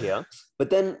something more here. But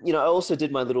then, I also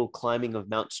did my little climbing of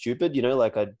Mount Stupid,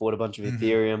 like I bought a bunch of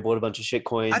Ethereum, bought a bunch of shit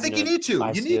coins. I think you need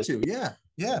to. You need to. Yeah.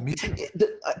 Yeah, me too.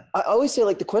 I always say,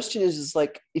 like, the question is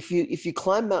like, if you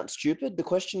climb Mount Stupid, the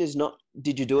question is not,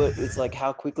 did you do it? It's like,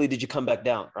 how quickly did you come back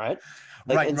down, right?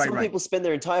 Like, some people spend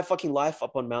their entire fucking life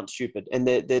up on Mount Stupid, and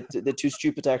they're too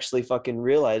stupid to actually fucking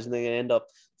realize, and they're going to end up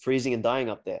freezing and dying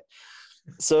up there.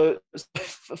 So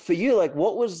for you, like,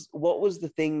 what was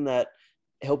the thing that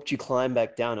helped you climb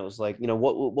back down? It was like,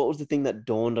 what was the thing that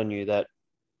dawned on you that,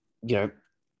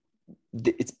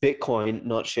 it's Bitcoin,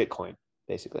 not shitcoin,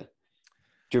 basically?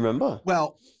 Do you remember?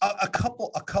 Well, a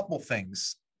couple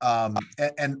things,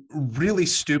 and really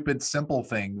stupid, simple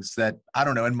things that I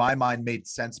don't know in my mind made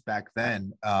sense back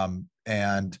then.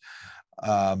 And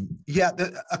yeah,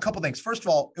 a couple things. First of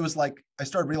all, it was like I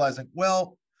started realizing,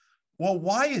 well,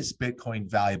 why is Bitcoin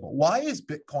valuable? Why is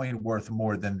Bitcoin worth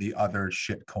more than the other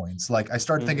shit coins? Like I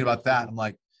started thinking about that. I'm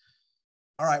like,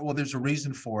 all right, well, there's a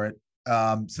reason for it.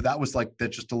 So that was like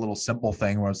that, just a little simple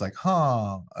thing where I was like,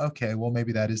 huh, okay, well,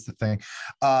 maybe that is the thing.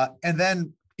 And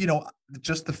then,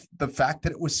 just the fact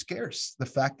that it was scarce, the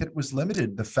fact that it was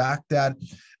limited, the fact that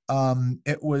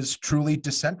it was truly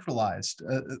decentralized.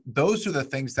 Those are the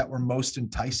things that were most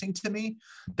enticing to me,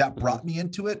 that brought me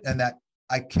into it, and that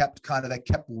that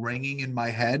kept ringing in my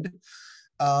head.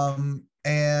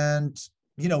 And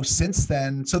since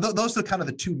then, so those are kind of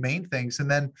the two main things. And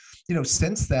then,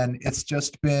 since then, it's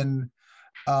just been,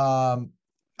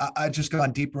 I just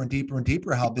gone deeper and deeper and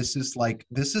deeper. How this is like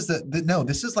this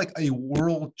is like a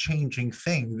world changing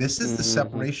thing. This is the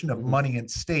separation of money and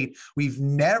state. We've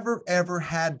never ever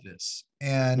had this,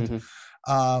 and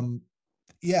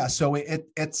yeah, so it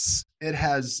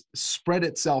has spread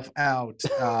itself out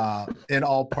in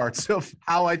all parts of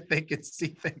how I think and see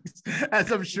things,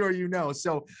 as I'm sure you know.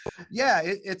 So yeah,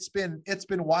 it's been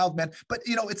wild, man. But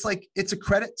it's like, it's a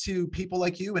credit to people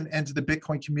like you and to the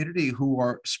Bitcoin community who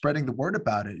are spreading the word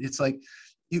about it. It's like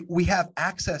we have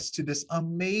access to this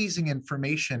amazing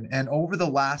information, and over the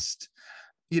last,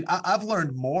 I've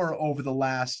learned more over the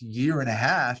last year and a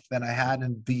half than I had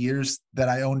in the years that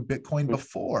I owned Bitcoin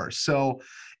before. So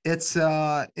it's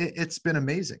been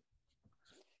amazing.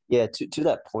 Yeah, to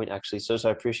that point, actually. So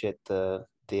I appreciate the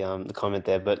comment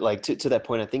there, but like to that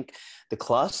point, I think the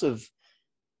class of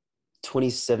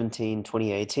 2017,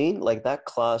 2018, like that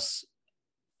class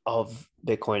of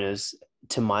Bitcoiners,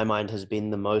 to my mind, has been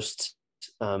the most,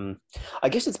 I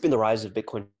guess it's been the rise of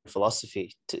Bitcoin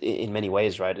philosophy in many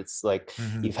ways, right? It's like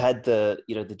you've had the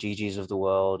GGs of the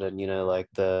world, and like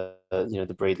the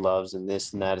Breedloves and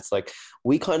this and that. It's like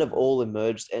we kind of all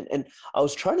emerged, and I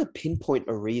was trying to pinpoint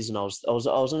a reason. I was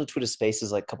on a Twitter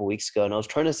Spaces like a couple of weeks ago, and I was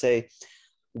trying to say,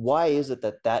 why is it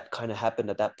that kind of happened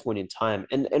at that point in time?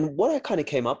 And what I kind of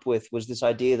came up with was this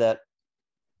idea that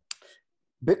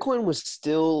Bitcoin was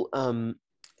still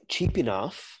cheap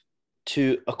enough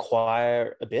to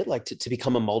acquire a bit, like to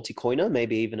become a multi-coiner,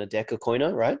 maybe even a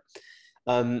deca-coiner, right?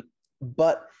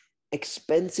 But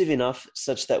expensive enough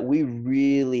such that we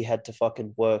really had to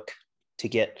fucking work to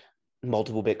get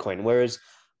multiple Bitcoin. Whereas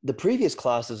the previous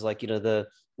classes, like, the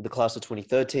class of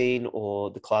 2013 or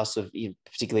the class of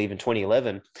particularly even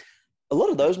 2011, a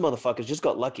lot of those motherfuckers just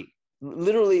got lucky.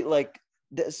 Literally, like,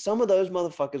 some of those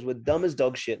motherfuckers were dumb as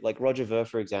dog shit, like Roger Ver,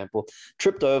 for example,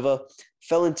 tripped over,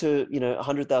 fell into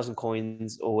 100,000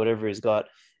 coins or whatever he's got,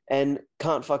 and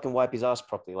can't fucking wipe his ass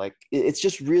properly. Like, it's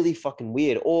just really fucking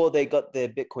weird. Or they got their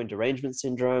Bitcoin derangement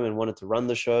syndrome and wanted to run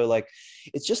the show. Like,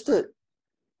 it's just a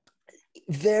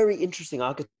very interesting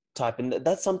archetype, and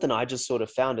that's something I just sort of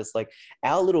found. It's like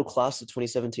our little class of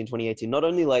 2017, 2018 not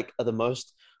only like are the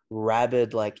most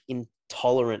rabid, like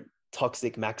intolerant,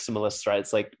 toxic maximalists, right?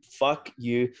 It's like, fuck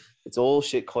you, it's all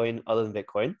shitcoin other than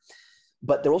Bitcoin.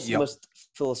 But they're also the most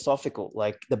philosophical.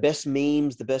 Like, the best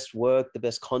memes, the best work, the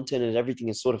best content, and everything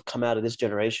has sort of come out of this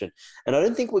generation. And I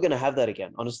don't think we're going to have that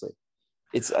again, honestly.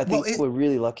 I think we're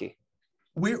really lucky.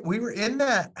 We were in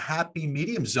that happy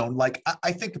medium zone. Like,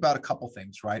 I think about a couple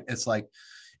things, right? It's like,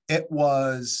 it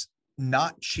was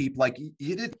not cheap. Like,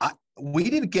 we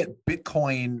didn't get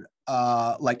Bitcoin,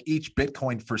 like each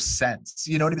Bitcoin for cents.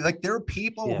 You know what I mean? Like, there are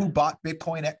people who bought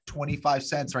Bitcoin at 25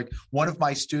 cents. Like, one of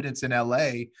my students in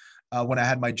LA, when I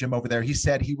had my gym over there, he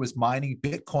said he was mining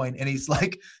Bitcoin, and he's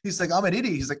like, I'm an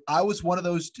idiot. He's like, I was one of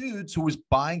those dudes who was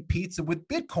buying pizza with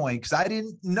Bitcoin because I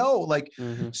didn't know. Like,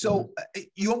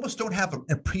 you almost don't have an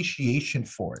appreciation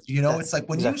for it. It's like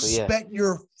when you spent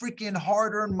your freaking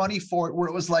hard-earned money for it, where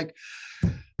it was like,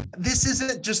 this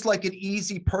isn't just like an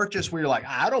easy purchase where you're like,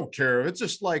 I don't care, it's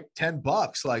just like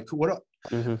 $10. Like, what?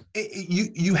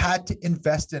 You had to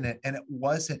invest in it, and it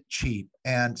wasn't cheap.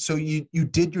 And so you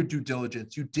did your due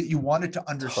diligence. You wanted to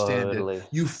understand it.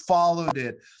 You followed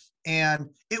it. And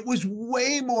it was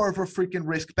way more of a freaking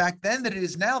risk back then than it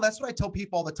is now. That's what I tell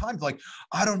people all the time. Like,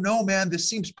 I don't know, man, this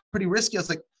seems pretty risky. I was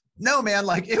like, no, man,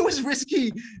 like, it was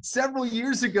risky several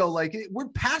years ago. Like, we're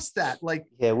past that. Like,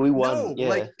 yeah, we won. No,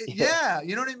 like,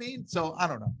 you know what I mean? So I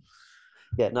don't know.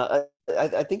 Yeah, no,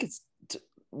 I think it's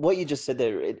what you just said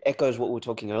there. It echoes what we were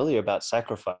talking earlier about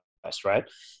sacrifice, right?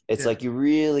 It's like, you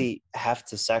really have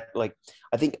to like,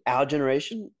 I think our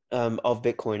generation of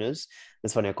Bitcoiners,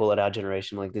 it's funny, I call it our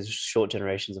generation, like, there's short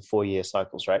generations of 4-year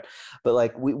cycles, right? But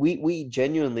like, we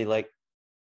genuinely, like,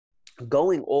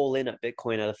 going all in at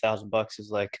Bitcoin at $1,000 is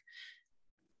like,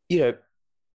 you know,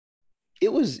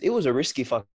 it was a risky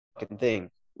fucking thing.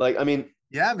 Like, I mean,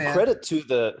 Yeah, man. credit to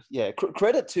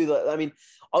the, I mean,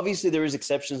 obviously there is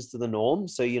exceptions to the norm.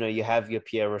 So, you know, you have your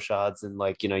Pierre Rochards and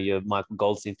like, you know, your Michael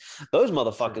Goldstein. Those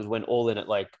motherfuckers went all in at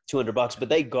like $200, but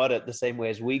they got it the same way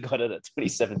as we got it at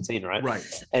 2017, right? Right.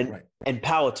 And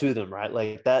power to them, right?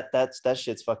 Like that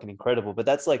shit's fucking incredible. But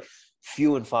that's like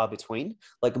few and far between.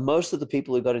 Like most of the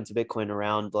people who got into Bitcoin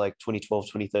around like 2012,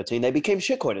 2013, they became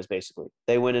shitcoiners basically.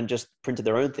 They went and just printed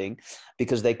their own thing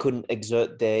because they couldn't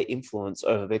exert their influence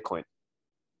over Bitcoin.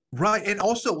 Right. And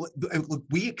also,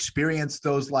 we experienced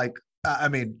those, like, I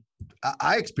mean,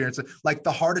 I experienced it, like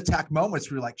the heart attack moments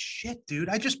where you're like, shit, dude,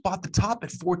 I just bought the top at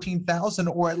 14,000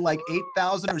 or at like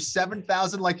 8,000 or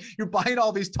 7,000. Like you're buying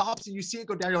all these tops and you see it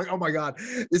go down. You're like, oh my God,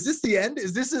 is this the end?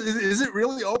 Is it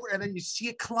really over? And then you see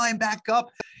it climb back up.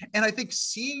 And I think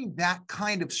seeing that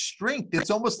kind of strength,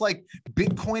 it's almost like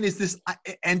Bitcoin is this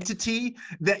entity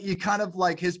that you kind of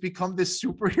like has become this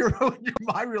superhero in your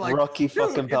mind. You're like, Rocky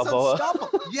fucking Balboa.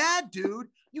 Yeah, dude.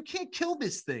 You can't kill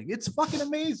this thing. It's fucking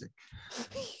amazing.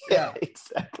 Yeah,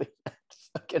 exactly.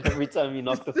 Fucking every time you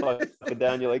knock the fucker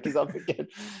down, you're like, he's up again.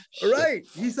 Shit. Right,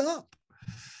 he's up.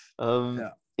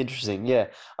 Interesting. Yeah.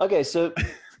 Okay, so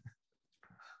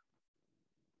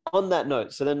on that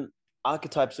note, so then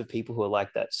archetypes of people who are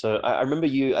like that. So I remember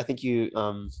you. I think you,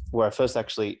 where I first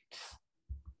actually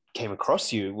came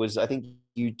across you was, I think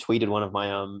you tweeted one of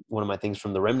my things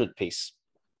from the Remnant piece.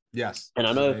 Yes, and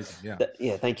I know.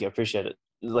 Yeah, thank you. I appreciate it.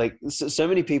 Like so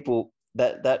many people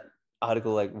that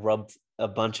article like rubbed a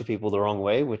bunch of people the wrong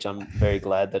way, which I'm very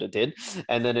glad that it did.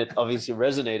 And then it obviously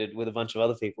resonated with a bunch of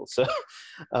other people. So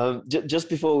just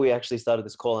before we actually started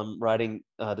this call, I'm writing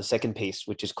the second piece,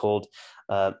 which is called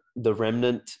The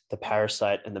Remnant, the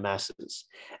Parasite, and the Masses.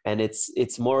 And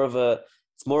it's more of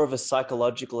a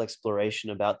psychological exploration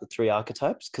about the three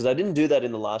archetypes, because I didn't do that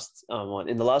in the last one.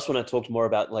 In the last one, I talked more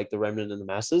about like the remnant and the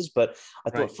masses, but I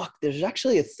thought, fuck, there's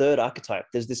actually a third archetype.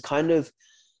 There's this kind of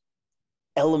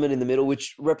element in the middle,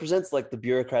 which represents like the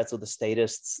bureaucrats or the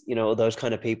statists, you know, or those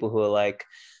kind of people who are like,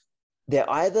 they're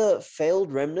either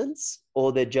failed remnants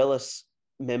or they're jealous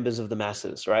members of the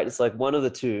masses, right? It's like one of the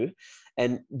two.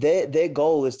 And their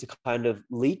goal is to kind of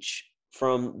leech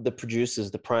from the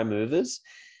producers, the prime movers,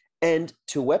 and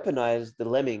to weaponize the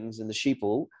lemmings and the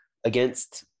sheeple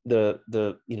against the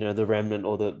remnant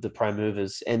or the prime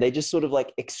movers. And they just sort of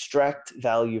like extract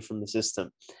value from the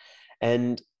system.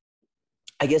 And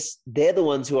I guess they're the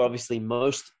ones who are obviously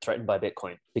most threatened by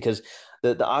Bitcoin, because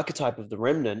the archetype of the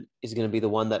remnant is going to be the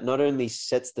one that not only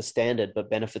sets the standard,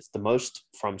 but benefits the most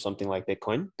from something like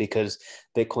Bitcoin, because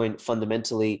Bitcoin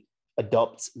fundamentally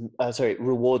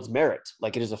rewards merit.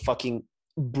 Like it is a fucking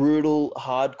brutal,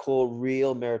 hardcore,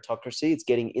 real meritocracy. It's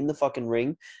getting in the fucking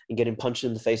ring and getting punched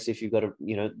in the face if you've got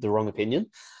the wrong opinion.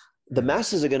 The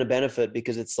masses are going to benefit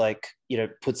because it's like,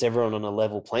 puts everyone on a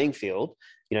level playing field,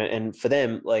 and for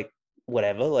them, like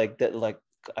whatever, like that, like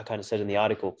I kind of said in the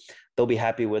article, they'll be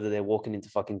happy whether they're walking into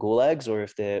fucking gulags or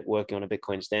if they're working on a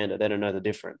Bitcoin standard. They don't know the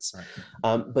difference.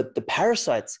 Right. But the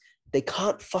parasites, they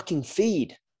can't fucking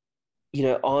feed,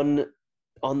 on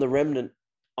the remnant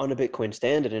on a Bitcoin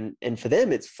standard. And for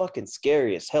them, it's fucking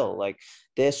scary as hell. Like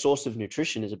their source of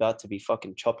nutrition is about to be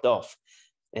fucking chopped off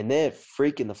and they're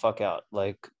freaking the fuck out.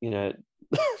 Like,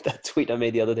 that tweet I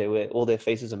made the other day where all their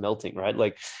faces are melting, right?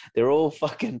 Like they're all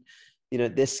fucking,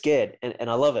 they're scared and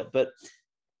I love it. But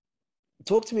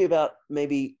talk to me about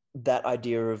maybe that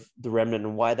idea of the remnant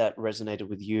and why that resonated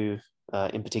with you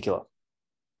in particular.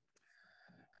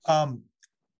 I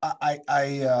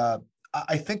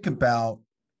think about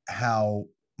how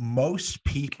most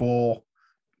people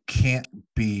can't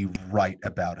be right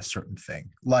about a certain thing.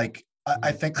 Like,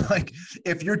 I think like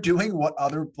if you're doing what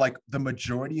like the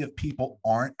majority of people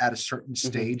aren't at a certain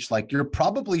stage, like you're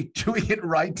probably doing it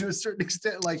right to a certain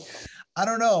extent. Like, I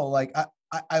don't know, like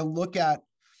I look at,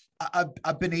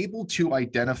 I've been able to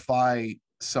identify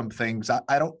some things.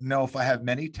 I don't know if I have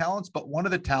many talents, but one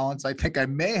of the talents I think I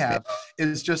may have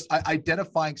is just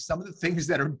identifying some of the things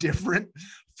that are different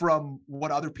from what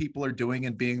other people are doing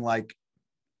and being like,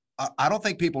 I don't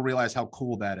think people realize how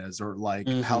cool that is, or like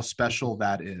how special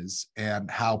that is and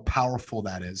how powerful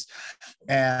that is.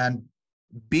 And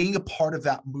being a part of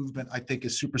that movement, I think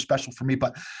is super special for me.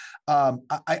 But I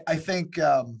think,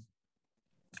 I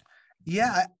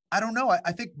don't know.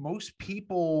 I think most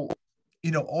people,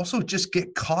 also just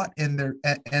get caught in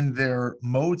their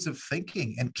modes of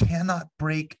thinking and cannot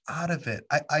break out of it.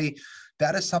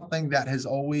 That is something that has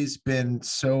always been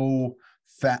so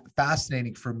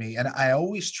fascinating for me. And I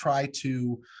always try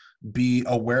to be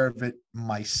aware of it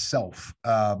myself,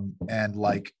 and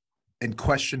like, and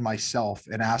question myself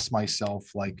and ask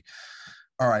myself, like,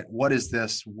 all right, what is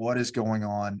this? What is going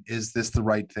on? Is this the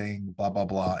right thing? Blah, blah,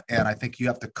 blah. And I think you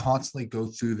have to constantly go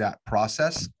through that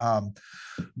process.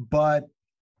 But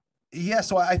yeah,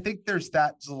 so I think there's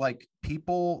that, like,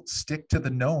 people stick to the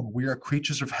known. We are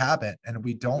creatures of habit and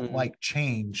we don't like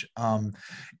change.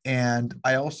 And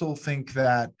I also think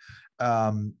that,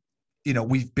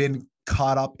 we've been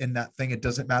caught up in that thing. It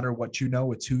doesn't matter what you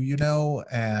know, it's who you know.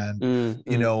 And,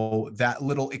 that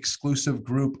little exclusive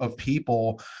group of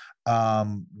people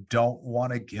don't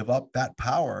want to give up that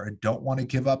power and don't want to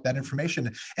give up that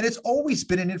information. And it's always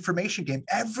been an information game.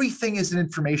 Everything is an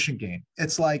information game.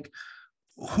 It's like,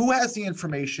 who has the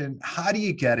information? How do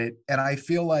you get it? And I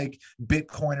feel like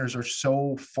Bitcoiners are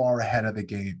so far ahead of the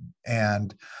game.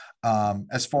 And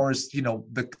as far as,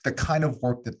 the kind of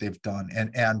work that they've done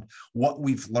and what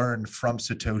we've learned from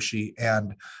Satoshi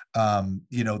and,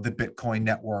 the Bitcoin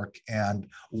network and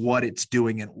what it's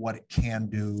doing and what it can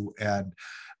do. And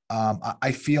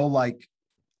I feel like,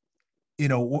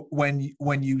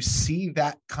 when you see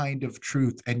that kind of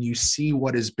truth and you see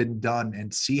what has been done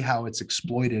and see how it's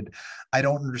exploited, I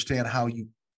don't understand how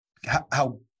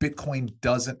Bitcoin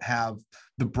doesn't have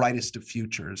the brightest of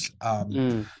futures.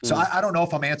 So I don't know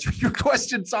if I'm answering your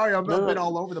question. Sorry, I'm a bit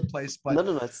all over the place, but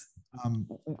no. It's,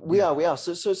 we are.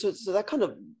 So that kind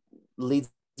of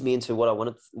leads me into what I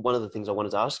wanted. One of the things I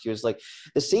wanted to ask you is, like,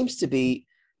 there seems to be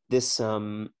this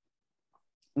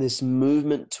this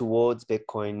movement towards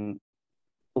Bitcoin,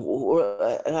 or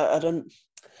I don't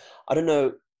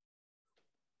know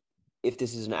if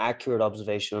this is an accurate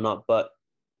observation or not, but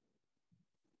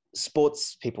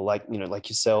sports people like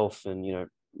yourself and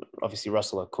obviously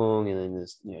Russell Okung, and then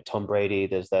there's Tom Brady.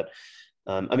 There's that.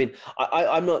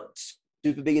 I'm not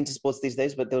super big into sports these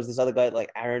days, but there was this other guy like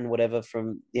Aaron whatever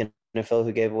from the NFL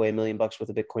who gave away $1 million worth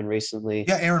of Bitcoin recently.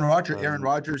 Yeah, Aaron Rodgers. Yeah, Aaron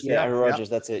Rodgers.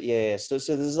 That's it. Yeah. So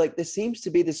there's there seems to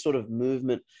be this sort of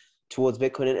movement towards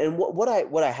Bitcoin, and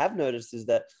what I have noticed is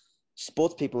that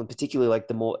sports people, and particularly like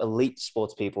the more elite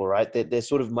sports people, right? They're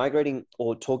sort of migrating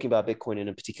or talking about Bitcoin in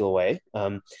a particular way,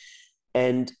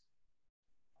 and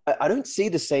I don't see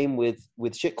the same with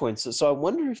shitcoins. So I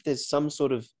wonder if there's some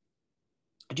sort of,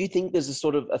 do you think there's a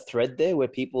sort of a thread there where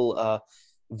people are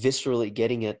viscerally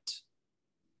getting it,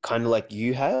 kind of like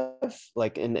you have,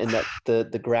 like, and that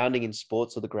the grounding in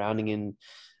sports or the grounding in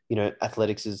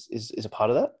athletics is a part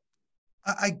of that?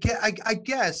 I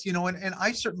guess, and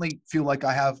I certainly feel like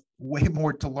I have way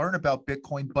more to learn about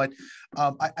Bitcoin, but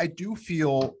I do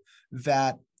feel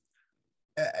that,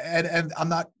 and I'm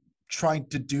not trying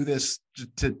to do this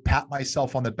to pat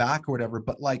myself on the back or whatever,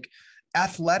 but like,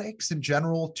 athletics in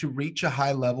general, to reach a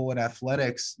high level in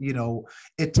athletics,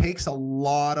 it takes a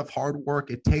lot of hard work.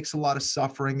 It takes a lot of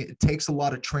suffering. It takes a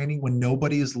lot of training when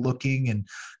nobody is looking and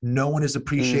no one is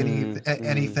appreciating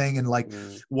anything. And like,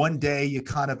 one day you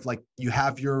kind of like, you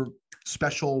have your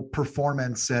special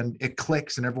performance and it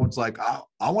clicks and everyone's like, oh,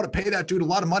 I want to pay that dude a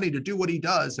lot of money to do what he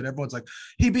does. And everyone's like,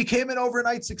 he became an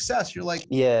overnight success. You're like,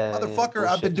 motherfucker,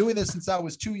 I've been doing this since I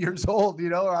was 2 years old,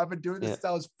 or I've been doing this since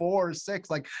I was 4 or 6.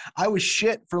 Like, I was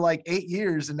shit for like 8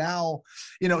 years. And now,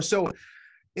 so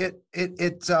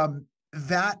it's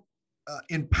that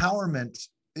empowerment.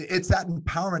 It's that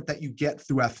empowerment that you get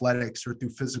through athletics or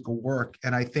through physical work.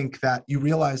 And I think that you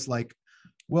realize, like,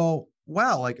 well,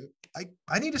 wow, like,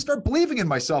 I need to start believing in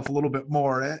myself a little bit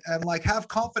more and like have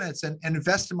confidence and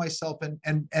invest in myself and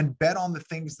bet on the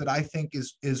things that I think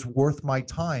is worth my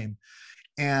time.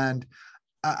 And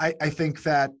I think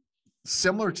that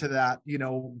similar to that,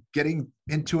 getting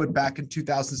into it back in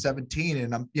 2017,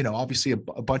 and I'm, obviously a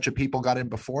bunch of people got in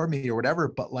before me or whatever,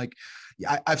 but like,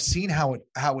 I've seen how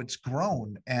it's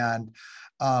grown, and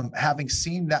having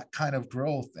seen that kind of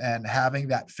growth and having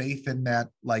that faith in that,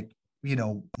 like,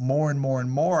 more and more and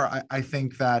more, I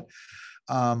think that,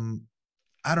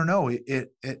 I don't know,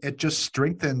 it just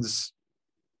strengthens,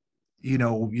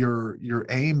 your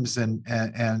aims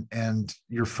and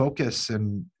your focus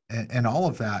and all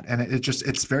of that. And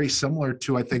it's very similar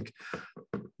to, I think,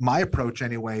 my approach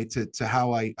anyway, to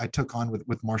how I took on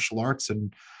with martial arts.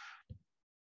 And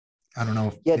I don't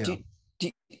know if,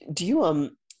 do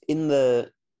you in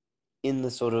the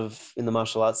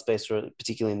martial arts space, or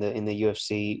particularly in the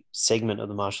UFC segment of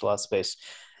the martial arts space,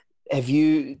 have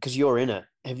you, because you're in it,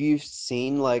 have you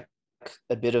seen like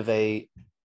a bit of a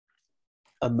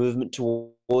movement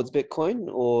towards Bitcoin,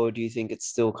 or do you think it's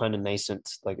still kind of nascent,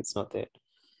 like it's not there?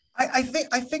 I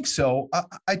think so.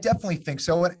 I definitely think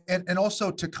so. And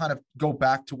also, to kind of go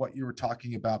back to what you were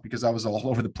talking about, because I was all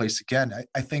over the place again,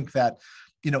 I think that,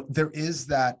 there is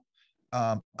that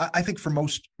I think for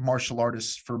most martial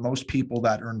artists, for most people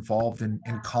that are involved in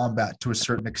combat to a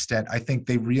certain extent, I think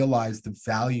they realize the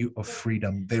value of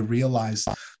freedom. They realize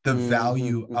the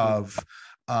value of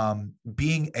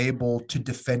being able to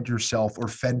defend yourself or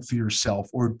fend for yourself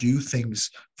or do things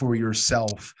for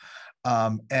yourself.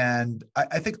 And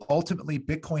I think ultimately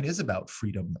Bitcoin is about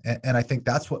freedom. And I think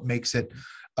that's what makes it,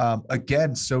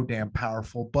 again, so damn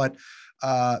powerful. But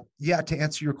yeah, to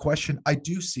answer your question, I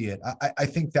do see it. I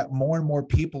think that more and more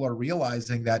people are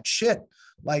realizing that shit,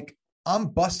 like I'm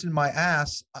busting my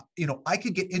ass. I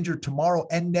could get injured tomorrow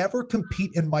and never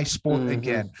compete in my sport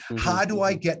again. How do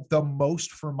I get the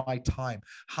most for my time?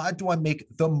 How do I make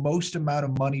the most amount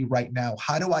of money right now?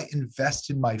 How do I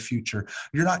invest in my future?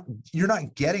 You're not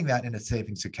getting that in a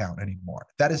savings account anymore.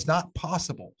 That is not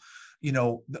possible.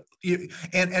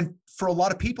 And for a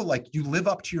lot of people, like, you live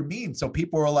up to your means. So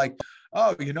people are like,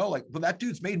 oh, like, well, that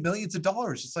dude's made millions of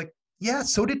dollars. It's like, yeah,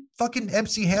 so did fucking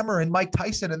MC Hammer and Mike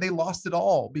Tyson, and they lost it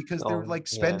all because they're like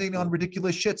spending on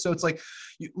ridiculous shit. So it's like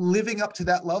living up to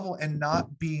that level and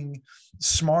not being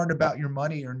smart about your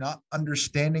money or not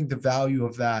understanding the value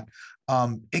of that.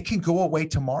 It can go away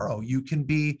tomorrow. You can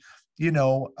be,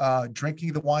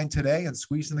 drinking the wine today and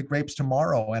squeezing the grapes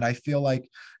tomorrow. And I feel like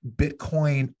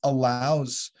Bitcoin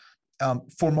allows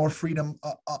for more freedom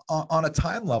on a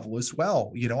time level as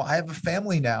well. I have a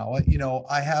family now.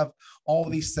 I have all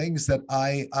of these things that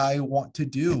I want to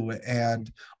do,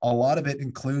 and a lot of it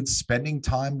includes spending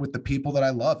time with the people that I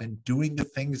love and doing the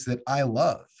things that I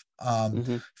love.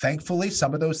 Thankfully,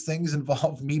 some of those things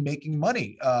involve me making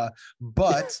money,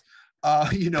 but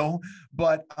for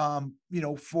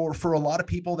a lot of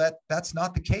people that's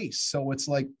not the case. So it's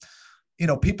like,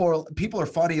 people are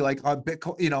funny, like on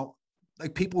Bitcoin,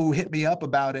 like people who hit me up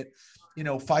about it,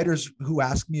 fighters who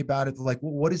ask me about it, they're like,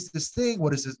 well, what is this thing?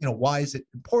 What is this? Why is it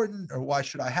important? Or why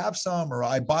should I have some? Or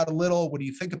I bought a little, what do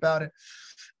you think about it?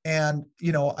 And,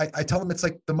 I tell them it's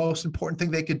like the most important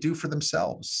thing they could do for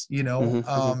themselves,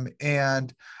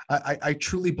 and I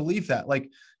truly believe that. Like,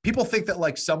 people think that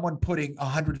like someone putting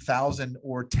 100,000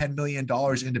 or $10 million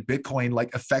into Bitcoin,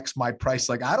 like, affects my price.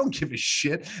 Like, I don't give a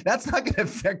shit. That's not going to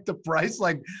affect the price.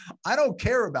 Like, I don't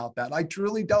care about that. I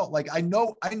truly don't. Like, I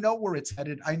know where it's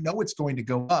headed. I know it's going to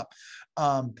go up.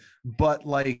 But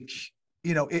like,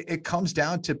 it comes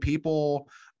down to people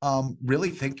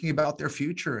really thinking about their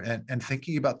future and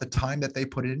thinking about the time that they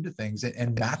put into things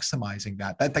and maximizing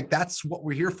that. That's what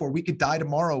we're here for. We could die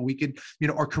tomorrow. We could,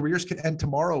 our careers could end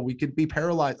tomorrow. We could be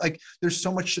paralyzed. Like, there's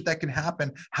so much shit that can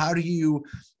happen. How do you,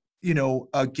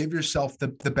 give yourself the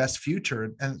best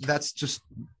future? And that's just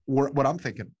what I'm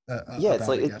thinking. It's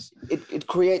like it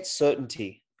creates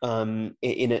certainty in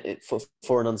it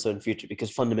for an uncertain future,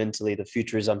 because fundamentally the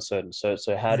future is uncertain. So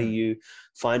how do you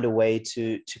find a way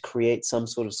to create some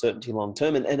sort of certainty long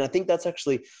term? And I think that's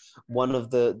actually one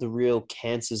of the real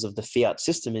cancers of the fiat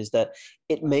system, is that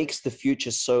it makes the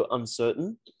future so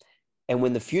uncertain. And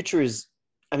when the future is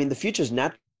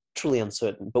naturally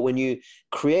uncertain, but when you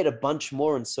create a bunch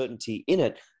more uncertainty in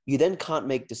it, you then can't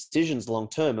make decisions long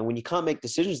term. And when you can't make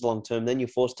decisions long term, then you're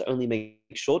forced to only make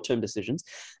short-term decisions.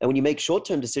 And when you make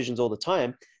short-term decisions all the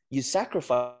time, you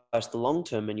sacrifice the long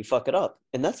term and you fuck it up.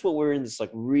 And that's what we're in, this like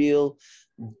real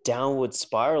downward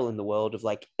spiral in the world of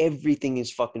like everything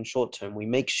is fucking short term. We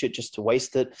make shit just to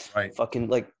waste it. Right. Fucking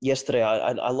like yesterday,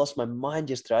 I lost my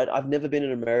mind yesterday. I've never been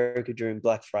in America during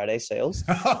Black Friday sales.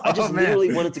 I just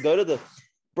literally wanted to go to the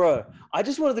I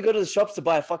just wanted to go to the shops to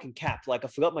buy a fucking cap. Like, I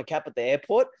forgot my cap at the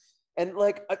airport, and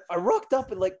like I rocked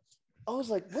up and like I was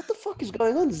like, what the fuck is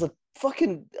going on? There's a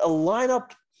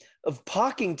lineup of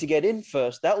parking to get in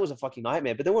first. That was a fucking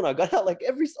nightmare. But then when I got out, like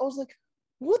I was like,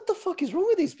 what the fuck is wrong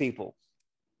with these people?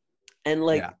 And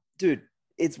like, dude,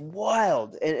 it's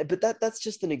wild. But that's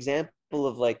just an example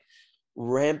of like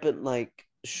rampant like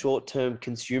short-term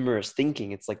consumerist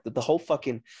thinking. It's like the whole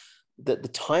fucking the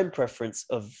time preference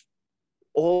of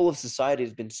all of society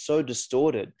has been so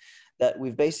distorted that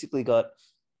we've basically got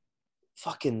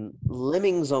fucking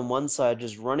lemmings on one side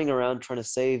just running around trying to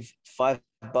save $5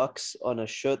 on a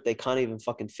shirt they can't even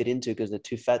fucking fit into because they're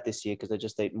too fat this year because they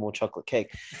just ate more chocolate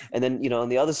cake. And then, on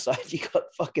the other side, you got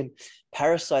fucking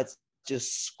parasites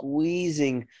just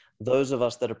squeezing those of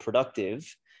us that are productive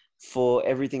for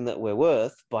everything that we're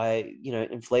worth by,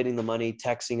 inflating the money,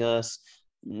 taxing us,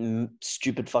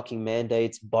 stupid fucking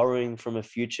mandates, borrowing from a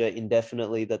future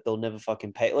indefinitely that they'll never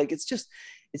fucking pay. Like, it's just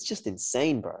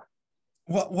insane, bro.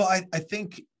 Well, I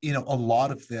think, a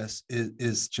lot of this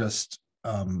is just,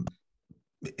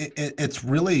 it's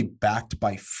really backed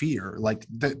by fear. Like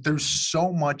there's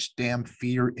so much damn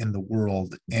fear in the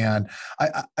world. And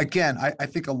I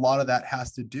think a lot of that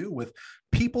has to do with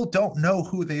people don't know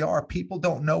who they are. People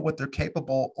don't know what they're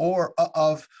capable or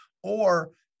of,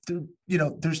 or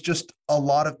there's just a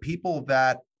lot of people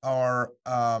that are,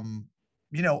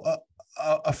 you know,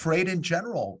 afraid in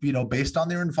general, based on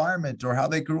their environment or how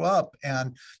they grew up,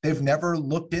 and they've never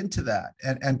looked into that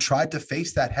and tried to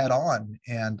face that head on.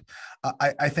 And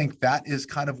I think that is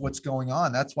kind of what's going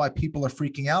on. That's why people are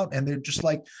freaking out, and they're just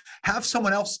like, have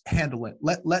someone else handle it.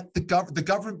 Let the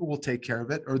government will take care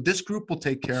of it, or this group will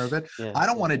take care of it. Yeah. I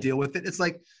don't want to deal with it. It's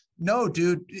like, no,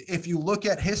 dude, if you look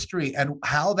at history and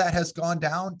how that has gone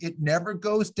down, it never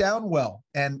goes down well.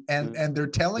 And they're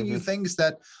telling you things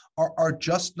that are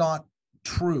just not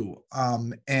true.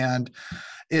 And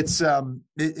it's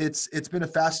been a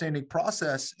fascinating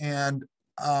process. And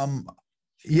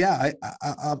yeah,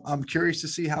 I'm curious to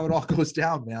see how it all goes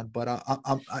down, man. But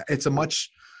it's a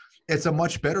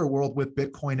much better world with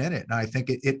Bitcoin in it, and I think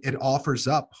it offers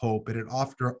up hope, and it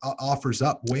offers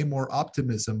up way more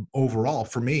optimism overall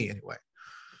for me, anyway.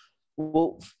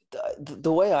 Well,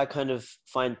 the way I kind of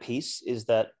find peace is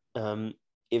that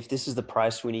if this is the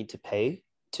price we need to pay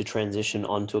to transition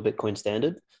onto a Bitcoin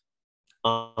standard,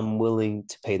 I'm willing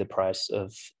to pay the price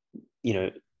of,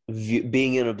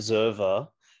 being an observer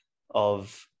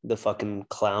of the fucking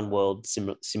clown world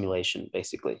simulation,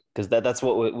 basically, because that's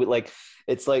what we're like.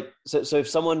 It's like, so if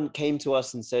someone came to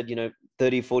us and said,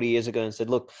 30, 40 years ago, and said,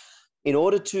 look, in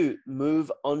order to move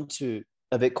onto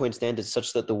a Bitcoin standard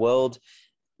such that the world,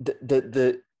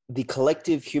 the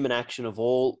collective human action of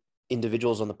all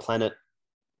individuals on the planet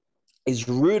is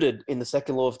rooted in the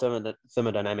second law of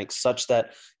thermodynamics, such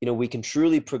that we can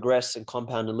truly progress and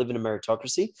compound and live in a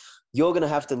meritocracy, you're going to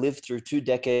have to live through 2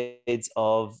 decades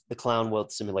of the clown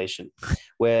world simulation,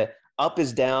 where up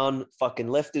is down, fucking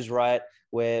left is right,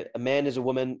 where a man is a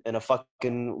woman and a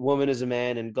fucking woman is a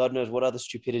man, and God knows what other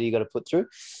stupidity you got to put through.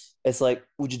 It's like,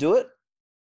 would you do it?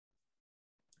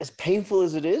 As painful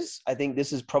as it is, I think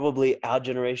this is probably our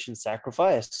generation's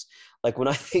sacrifice. Like, when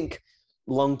I think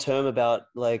long term about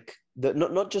like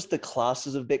not just the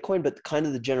classes of Bitcoin, but kind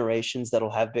of the generations that'll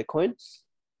have Bitcoin,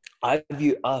 I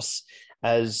view us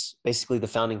as basically the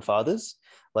founding fathers.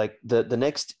 Like the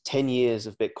next 10 years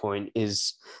of Bitcoin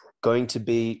is going to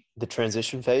be the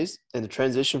transition phase, and the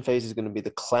transition phase is going to be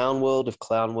the clown world of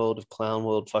clown world of clown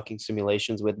world fucking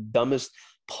simulations, where the dumbest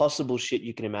possible shit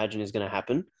you can imagine is going to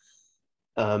happen.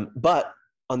 But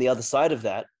on the other side of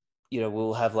that,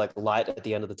 we'll have like light at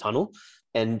the end of the tunnel,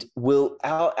 and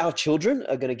our children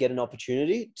are going to get an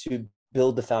opportunity to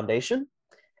build the foundation,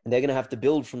 and they're going to have to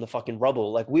build from the fucking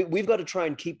rubble. Like we've got to try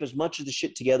and keep as much of the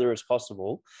shit together as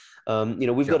possible.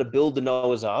 We've got to build the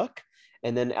Noah's Ark,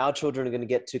 and then our children are going to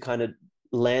get to kind of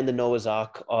land the Noah's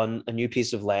Ark on a new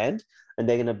piece of land, and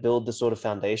they're going to build the sort of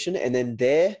foundation, and then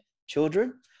their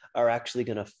children are actually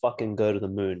going to fucking go to the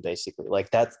moon, basically. Like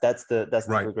that's the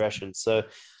Right. progression. So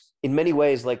in many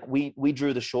ways, like we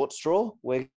drew the short straw.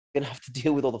 We're going to have to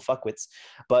deal with all the fuckwits,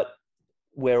 but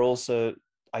we're also,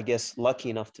 I guess, lucky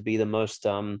enough to be the most,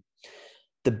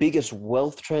 the biggest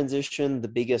wealth transition, the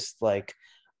biggest like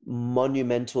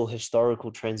monumental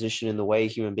historical transition in the way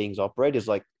human beings operate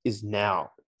is now.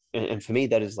 And for me,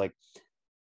 that is like,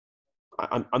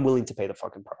 I'm willing to pay the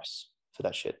fucking price for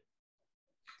that shit.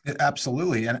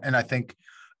 Absolutely. And I think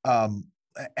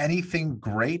anything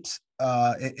great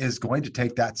is going to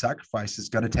take that sacrifice. It's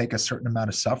going to take a certain amount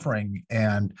of suffering.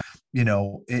 And,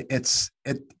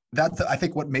 that's, I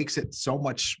think, what makes it so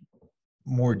much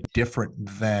more different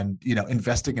than,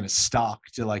 investing in a stock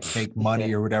to like make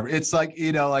money or whatever. It's like,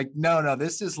 no,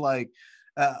 this is like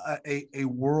a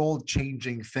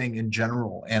world-changing thing in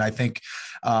general. And I think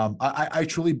I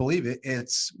truly believe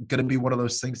it's going to be one of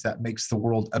those things that makes the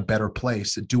world a better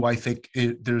place. Do I think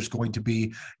there's going to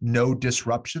be no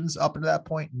disruptions up to that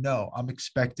point? No, I'm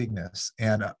expecting this,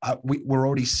 and we're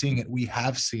already seeing it. We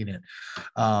have seen it,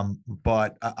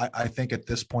 but I think at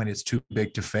this point it's too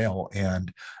big to fail.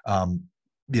 And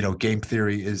game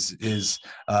theory is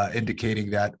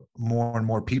indicating that more and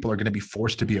more people are going to be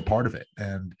forced to be a part of it,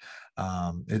 and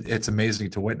it's amazing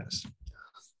to witness.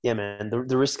 Yeah, man,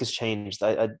 the risk has changed.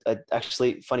 I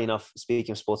actually, funny enough,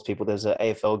 speaking of sports people, there's an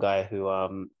AFL guy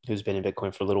who's been in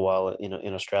Bitcoin for a little while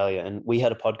in Australia, and we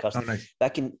had a podcast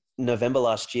back in November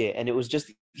last year, and it was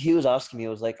just, he was asking me, I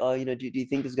was like, oh, do you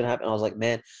think this is gonna happen? And I was like,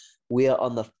 man, we are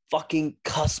on the fucking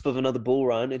cusp of another bull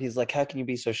run. And he's like, how can you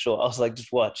be so sure? I was like,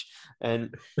 just watch.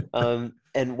 And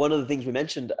one of the things we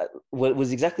mentioned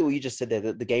was exactly what you just said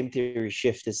there, the game theory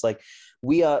shift. Is like,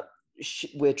 we're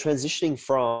transitioning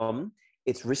from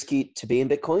it's risky to be in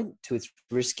Bitcoin to it's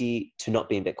risky to not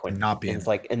be in Bitcoin. Not be in. It's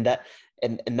like, and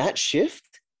that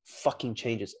shift fucking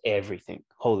changes everything.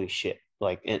 Holy shit.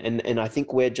 Like, and I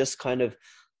think we're just kind of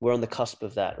we're on the cusp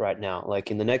of that right now.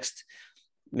 Like in the next,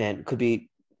 man, could be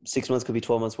 6 months, could be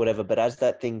 12 months, whatever. But as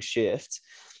that thing shifts,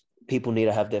 people need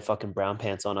to have their fucking brown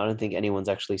pants on. I don't think anyone's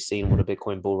actually seen what a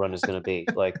Bitcoin bull run is going to be.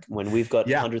 Like when we've got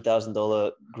Yeah.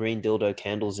 $100,000 green dildo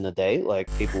candles in a day, like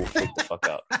people will freak the fuck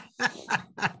out.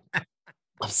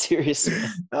 I'm serious.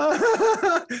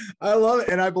 I love it,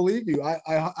 and I believe you.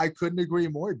 I couldn't agree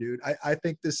more, dude. I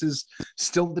think this is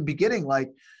still the beginning.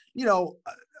 Like, you know,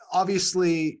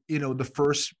 obviously, you know, the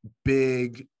first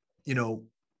big, you know,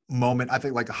 moment, I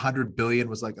think like 100 billion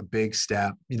was like a big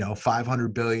step. You know,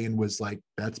 500 billion was like,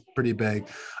 that's pretty big.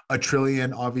 A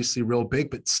trillion, obviously real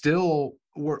big, but still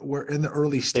we're in the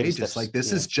early stages. steps. Like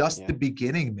this is just the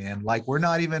beginning, man. Like we're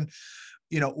not even,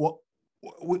 you know, what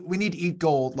we need to eat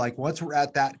gold. Like once we're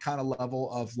at that kind of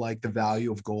level of like the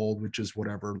value of gold, which is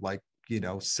whatever, like, you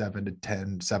know, 7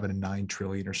 to 9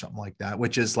 trillion or something like that,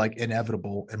 which is like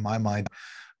inevitable in my mind.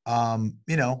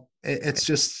 You know, it's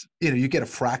just, you know, you get a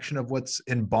fraction of what's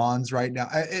in bonds right now.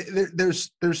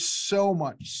 There's so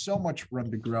much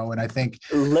room to grow. And I think,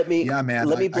 let me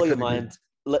blow your agree. mind.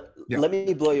 Let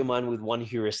me blow your mind with one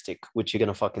heuristic, which you're going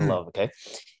to fucking love. Okay.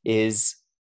 Is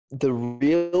the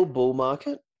real bull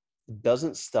market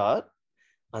doesn't start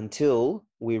until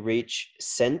we reach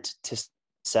cent to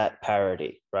sat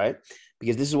parity, right?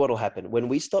 Because this is what will happen when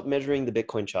we stop measuring the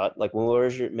Bitcoin chart. Like when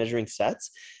we're measuring sats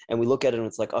and we look at it and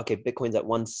it's like, okay, Bitcoin's at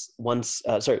one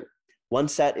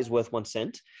sat is worth 1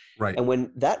 cent. Right. And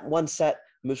when that 1 sat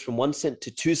moves from 1 cent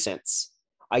to 2 cents,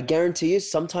 I guarantee you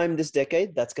sometime this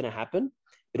decade, that's going to happen.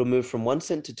 It'll move from 1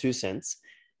 cent to 2 cents.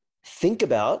 Think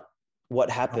about what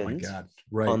happened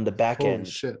on the back end.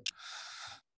 Shit.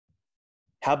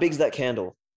 How big's that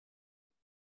candle?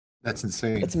 That's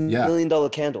insane. That's $1 million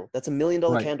candle. That's $1 million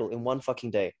candle in one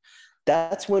fucking day.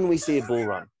 That's when we see a bull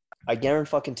run. I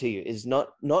guarantee you is not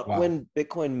when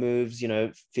Bitcoin moves, you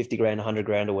know, 50 grand, 100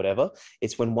 grand or whatever.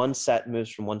 It's when 1 sat moves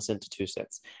from 1 cent to 2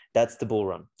 cents. That's the bull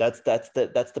run. That's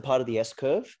the part of the S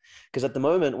curve. Because at the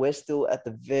moment we're still at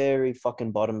the very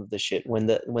fucking bottom of the shit. When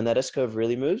that S curve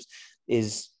really moves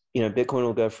is, you know, Bitcoin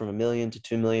will go from 1 million to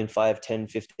 2 million, 5, 10,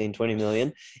 15, 20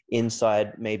 million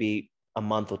inside maybe a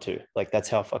month or two. Like that's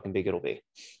how fucking big it'll be.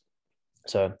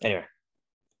 So anyway,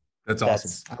 that's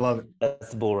awesome. I love it.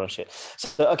 That's the bull run shit.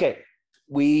 So okay,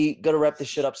 we got to wrap this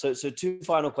shit up. So two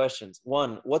final questions.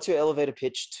 One, what's your elevator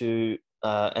pitch to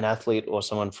an athlete or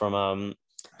someone from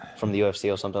the UFC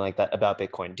or something like that about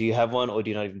Bitcoin? Do you have one, or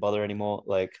do you not even bother anymore?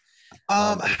 Like,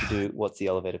 if you do, what's the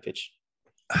elevator pitch?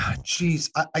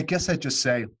 Geez, I guess I'd just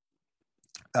say,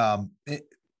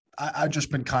 I've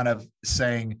just been kind of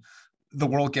saying the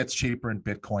world gets cheaper in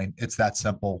Bitcoin. It's that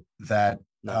simple. That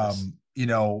Nice. you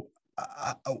know,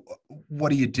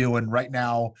 what are you doing right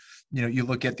now? You know, you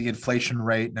look at the inflation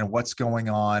rate and what's going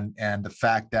on, and the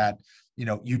fact that, you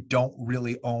know, you don't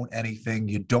really own anything.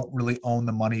 You don't really own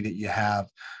the money that you have.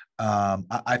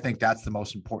 I think that's the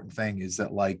most important thing, is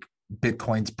that like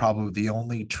Bitcoin's probably the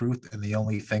only truth and the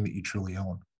only thing that you truly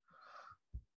own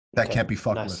that can't be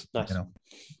fucked with. Nice. You know,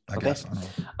 I Okay. guess. I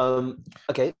don't know.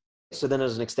 Okay. So then,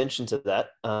 as an extension to that,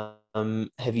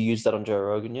 have you used that on Joe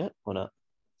Rogan yet, or not?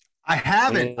 I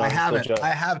haven't. I haven't.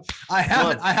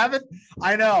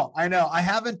 I know. I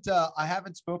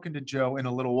haven't spoken to Joe in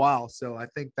a little while, so I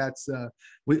think that's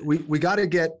we got to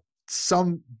get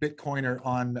some Bitcoiner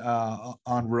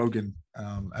on Rogan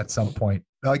at some point.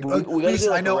 Like We gotta do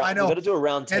like I know. We got to do a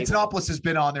round table. Antonopoulos has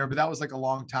been on there, but that was like a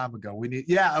long time ago. We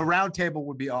need, a round table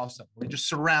would be awesome. We just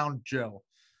surround Joe.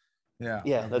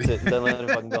 Yeah, that's it. Don't let him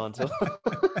fucking go until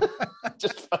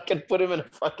just fucking put him in a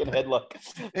fucking headlock.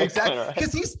 Exactly,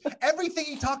 because he's everything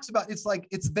he talks about. It's like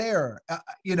it's there,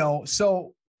 you know.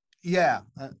 So yeah.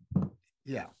 All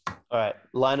right,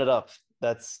 line it up.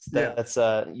 That's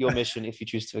your mission if you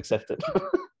choose to accept it.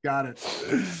 Got it.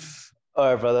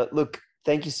 All right, brother. Look,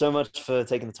 thank you so much for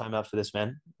taking the time out for this,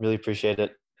 man. Really appreciate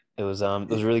it. It was a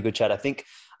really good chat. I think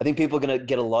people are gonna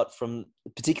get a lot from,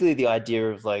 particularly the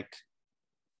idea of like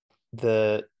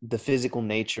the physical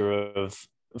nature of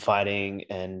fighting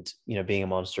and, you know, being a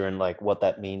monster, and like what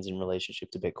that means in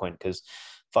relationship to Bitcoin. Because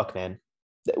fuck, man,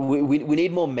 we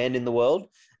need more men in the world,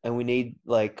 and we need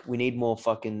more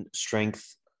fucking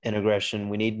strength and aggression.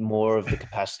 We need more of the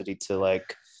capacity to,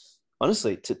 like,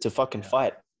 honestly, to fucking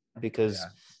fight, because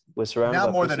we're surrounded now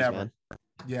by more pussies, than ever. man.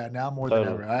 Yeah, now more than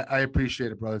ever. I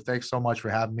appreciate it, brother. Thanks so much for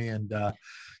having me, and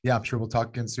I'm sure we'll talk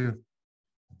again soon.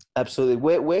 Absolutely.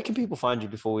 Where can people find you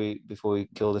before we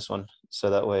kill this one, so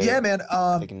that way man,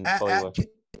 they can follow your work?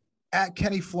 at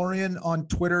Kenny Florian on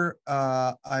Twitter.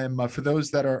 I'm for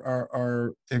those that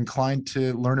are inclined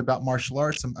to learn about martial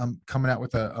arts. I'm coming out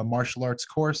with a martial arts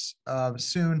course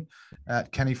soon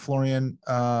at Kenny Florian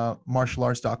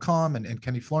martialarts.com and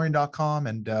kennyflorian.com.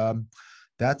 And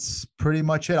that's pretty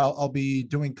much it. I'll be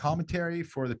doing commentary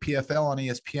for the PFL on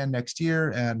ESPN next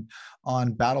year and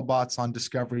on BattleBots on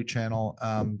Discovery Channel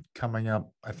coming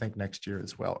up, I think, next year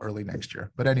as well, early next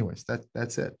year. But anyways,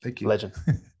 that's it. Thank you. Legend.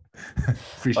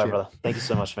 Appreciate Bye, brother. Thank you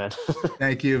so much, man.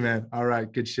 Thank you, man. All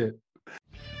right. Good shit.